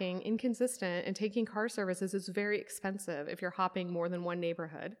lacking, inconsistent, and taking car services is very expensive if you're hopping more than one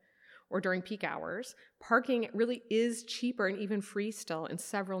neighborhood or during peak hours. Parking really is cheaper and even free still in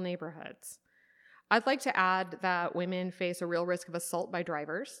several neighborhoods. I'd like to add that women face a real risk of assault by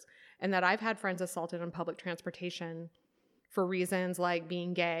drivers, and that I've had friends assaulted on public transportation for reasons like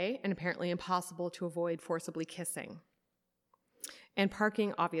being gay and apparently impossible to avoid forcibly kissing. And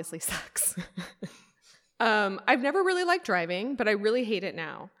parking obviously sucks. I've never really liked driving, but I really hate it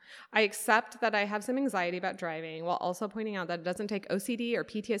now. I accept that I have some anxiety about driving, while also pointing out that it doesn't take OCD or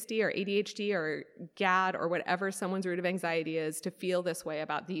PTSD or ADHD or GAD or whatever someone's root of anxiety is to feel this way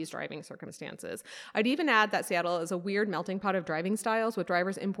about these driving circumstances. I'd even add that Seattle is a weird melting pot of driving styles with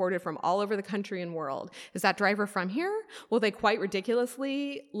drivers imported from all over the country and world. Is that driver from here? Will they quite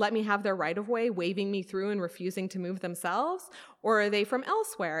ridiculously let me have their right-of-way, waving me through and refusing to move themselves? Or are they from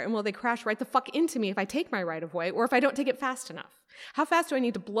elsewhere, and will they crash right the fuck into me if I take my right-of-way or if I don't take it fast enough? How fast do I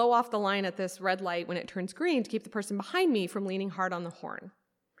need to blow off the line at this red light when it turns green to keep the person behind me from leaning hard on the horn?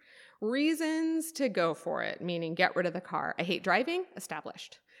 Reasons to go for it, meaning get rid of the car. I hate driving,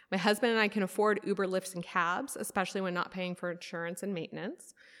 established. My husband and I can afford Uber, Lyfts, and cabs, especially when not paying for insurance and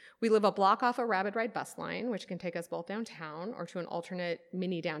maintenance. We live a block off a Rapid Ride bus line, which can take us both downtown or to an alternate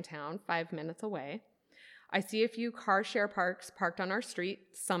mini downtown 5 minutes away. I see a few car share parks parked on our street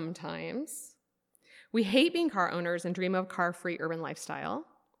sometimes. We hate being car owners and dream of a car-free urban lifestyle.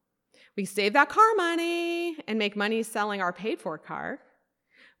 We save that car money and make money selling our paid-for car.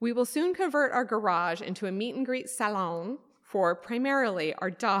 We will soon convert our garage into a meet-and-greet salon for primarily our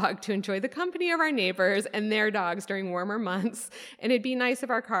dog to enjoy the company of our neighbors and their dogs during warmer months. And it'd be nice if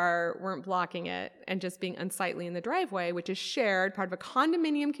our car weren't blocking it and just being unsightly in the driveway, which is shared, part of a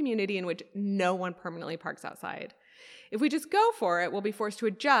condominium community in which no one permanently parks outside. If we just go for it, we'll be forced to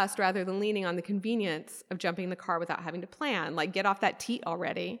adjust rather than leaning on the convenience of jumping in the car without having to plan, like get off that teat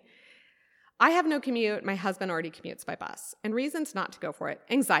already. I have no commute. My husband already commutes by bus. And reasons not to go for it.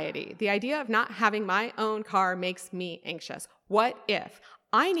 Anxiety. The idea of not having my own car makes me anxious. What if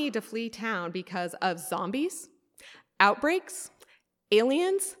I need to flee town because of zombies, outbreaks,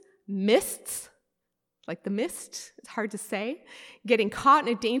 aliens, mists, like the mist, it's hard to say, getting caught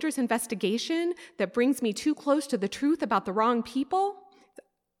in a dangerous investigation that brings me too close to the truth about the wrong people?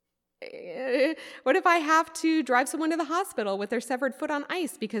 What if I have to drive someone to the hospital with their severed foot on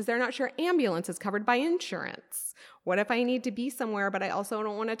ice because they're not sure ambulance is covered by insurance? What if I need to be somewhere, but I also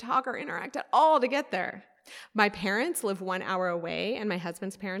don't want to talk or interact at all to get there? My parents live 1 hour away, and my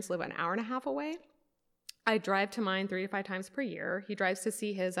husband's parents live an hour and a half away. I drive to mine 3 to 5 times per year. He drives to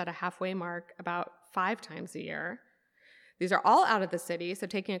see his at a halfway mark about 5 times a year. These are all out of the city, so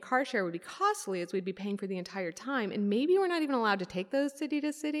taking a car share would be costly as we'd be paying for the entire time, and maybe we're not even allowed to take those city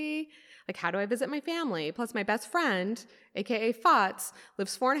to city. Like, how do I visit my family? Plus, my best friend, aka Fots,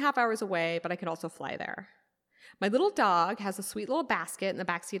 lives 4.5 hours away, but I could also fly there. My little dog has a sweet little basket in the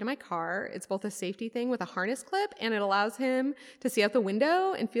backseat of my car. It's both a safety thing with a harness clip, and it allows him to see out the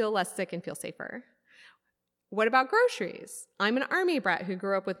window and feel less sick and feel safer. What about groceries? I'm an army brat who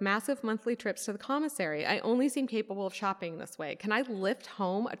grew up with massive monthly trips to the commissary. I only seem capable of shopping this way. Can I lift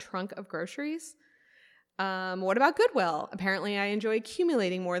home a trunk of groceries? What about Goodwill? Apparently I enjoy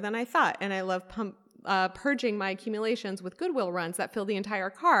accumulating more than I thought, and I love purging my accumulations with Goodwill runs that fill the entire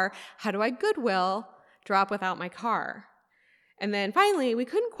car. How do I Goodwill drop without my car? And then finally, we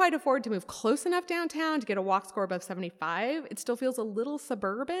couldn't quite afford to move close enough downtown to get a walk score above 75. It still feels a little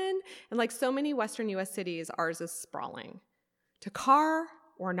suburban, and like so many Western U.S. cities, ours is sprawling. To car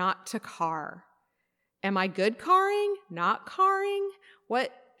or not to car? Am I good carring? Not carring?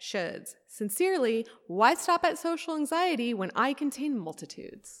 What shoulds? Sincerely, why stop at social anxiety when I contain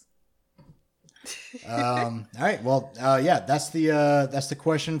multitudes? All right. Well, yeah, that's the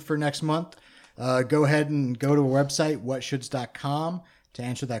question for next month. Go ahead and go to our website, whatshoulds.com, to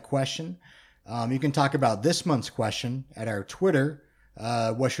answer that question. You can talk about this month's question at our Twitter,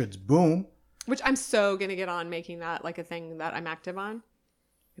 whatshouldsboom. Which I'm so going to get on making that like a thing that I'm active on.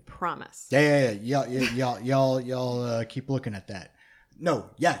 I promise. Yeah. Y'all keep looking at that.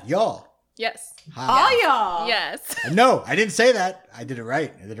 No, yeah, y'all. Yes. All y'all. Yes. No, I didn't say that. I did it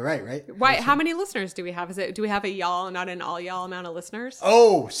right. Right? Why? How many listeners do we have? Do we have a y'all, not an all y'all amount of listeners?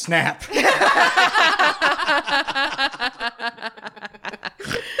 Oh, snap.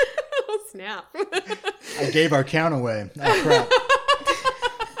 Oh, snap. I gave our count away. Oh, crap.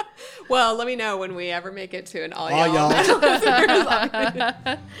 Well, let me know when we ever make it to an all All y'all. y'all.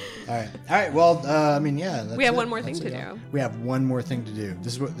 All right. Well, I mean, yeah. We have one more thing to do. We have one more thing to do.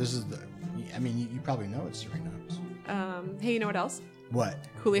 This is the. I mean, you probably know it, Serena. Hey, you know what else? What?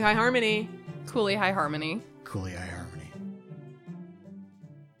 Coolie High Harmony. Coolie High Harmony. Coolie High Harmony.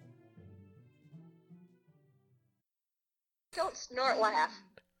 Don't snort laugh.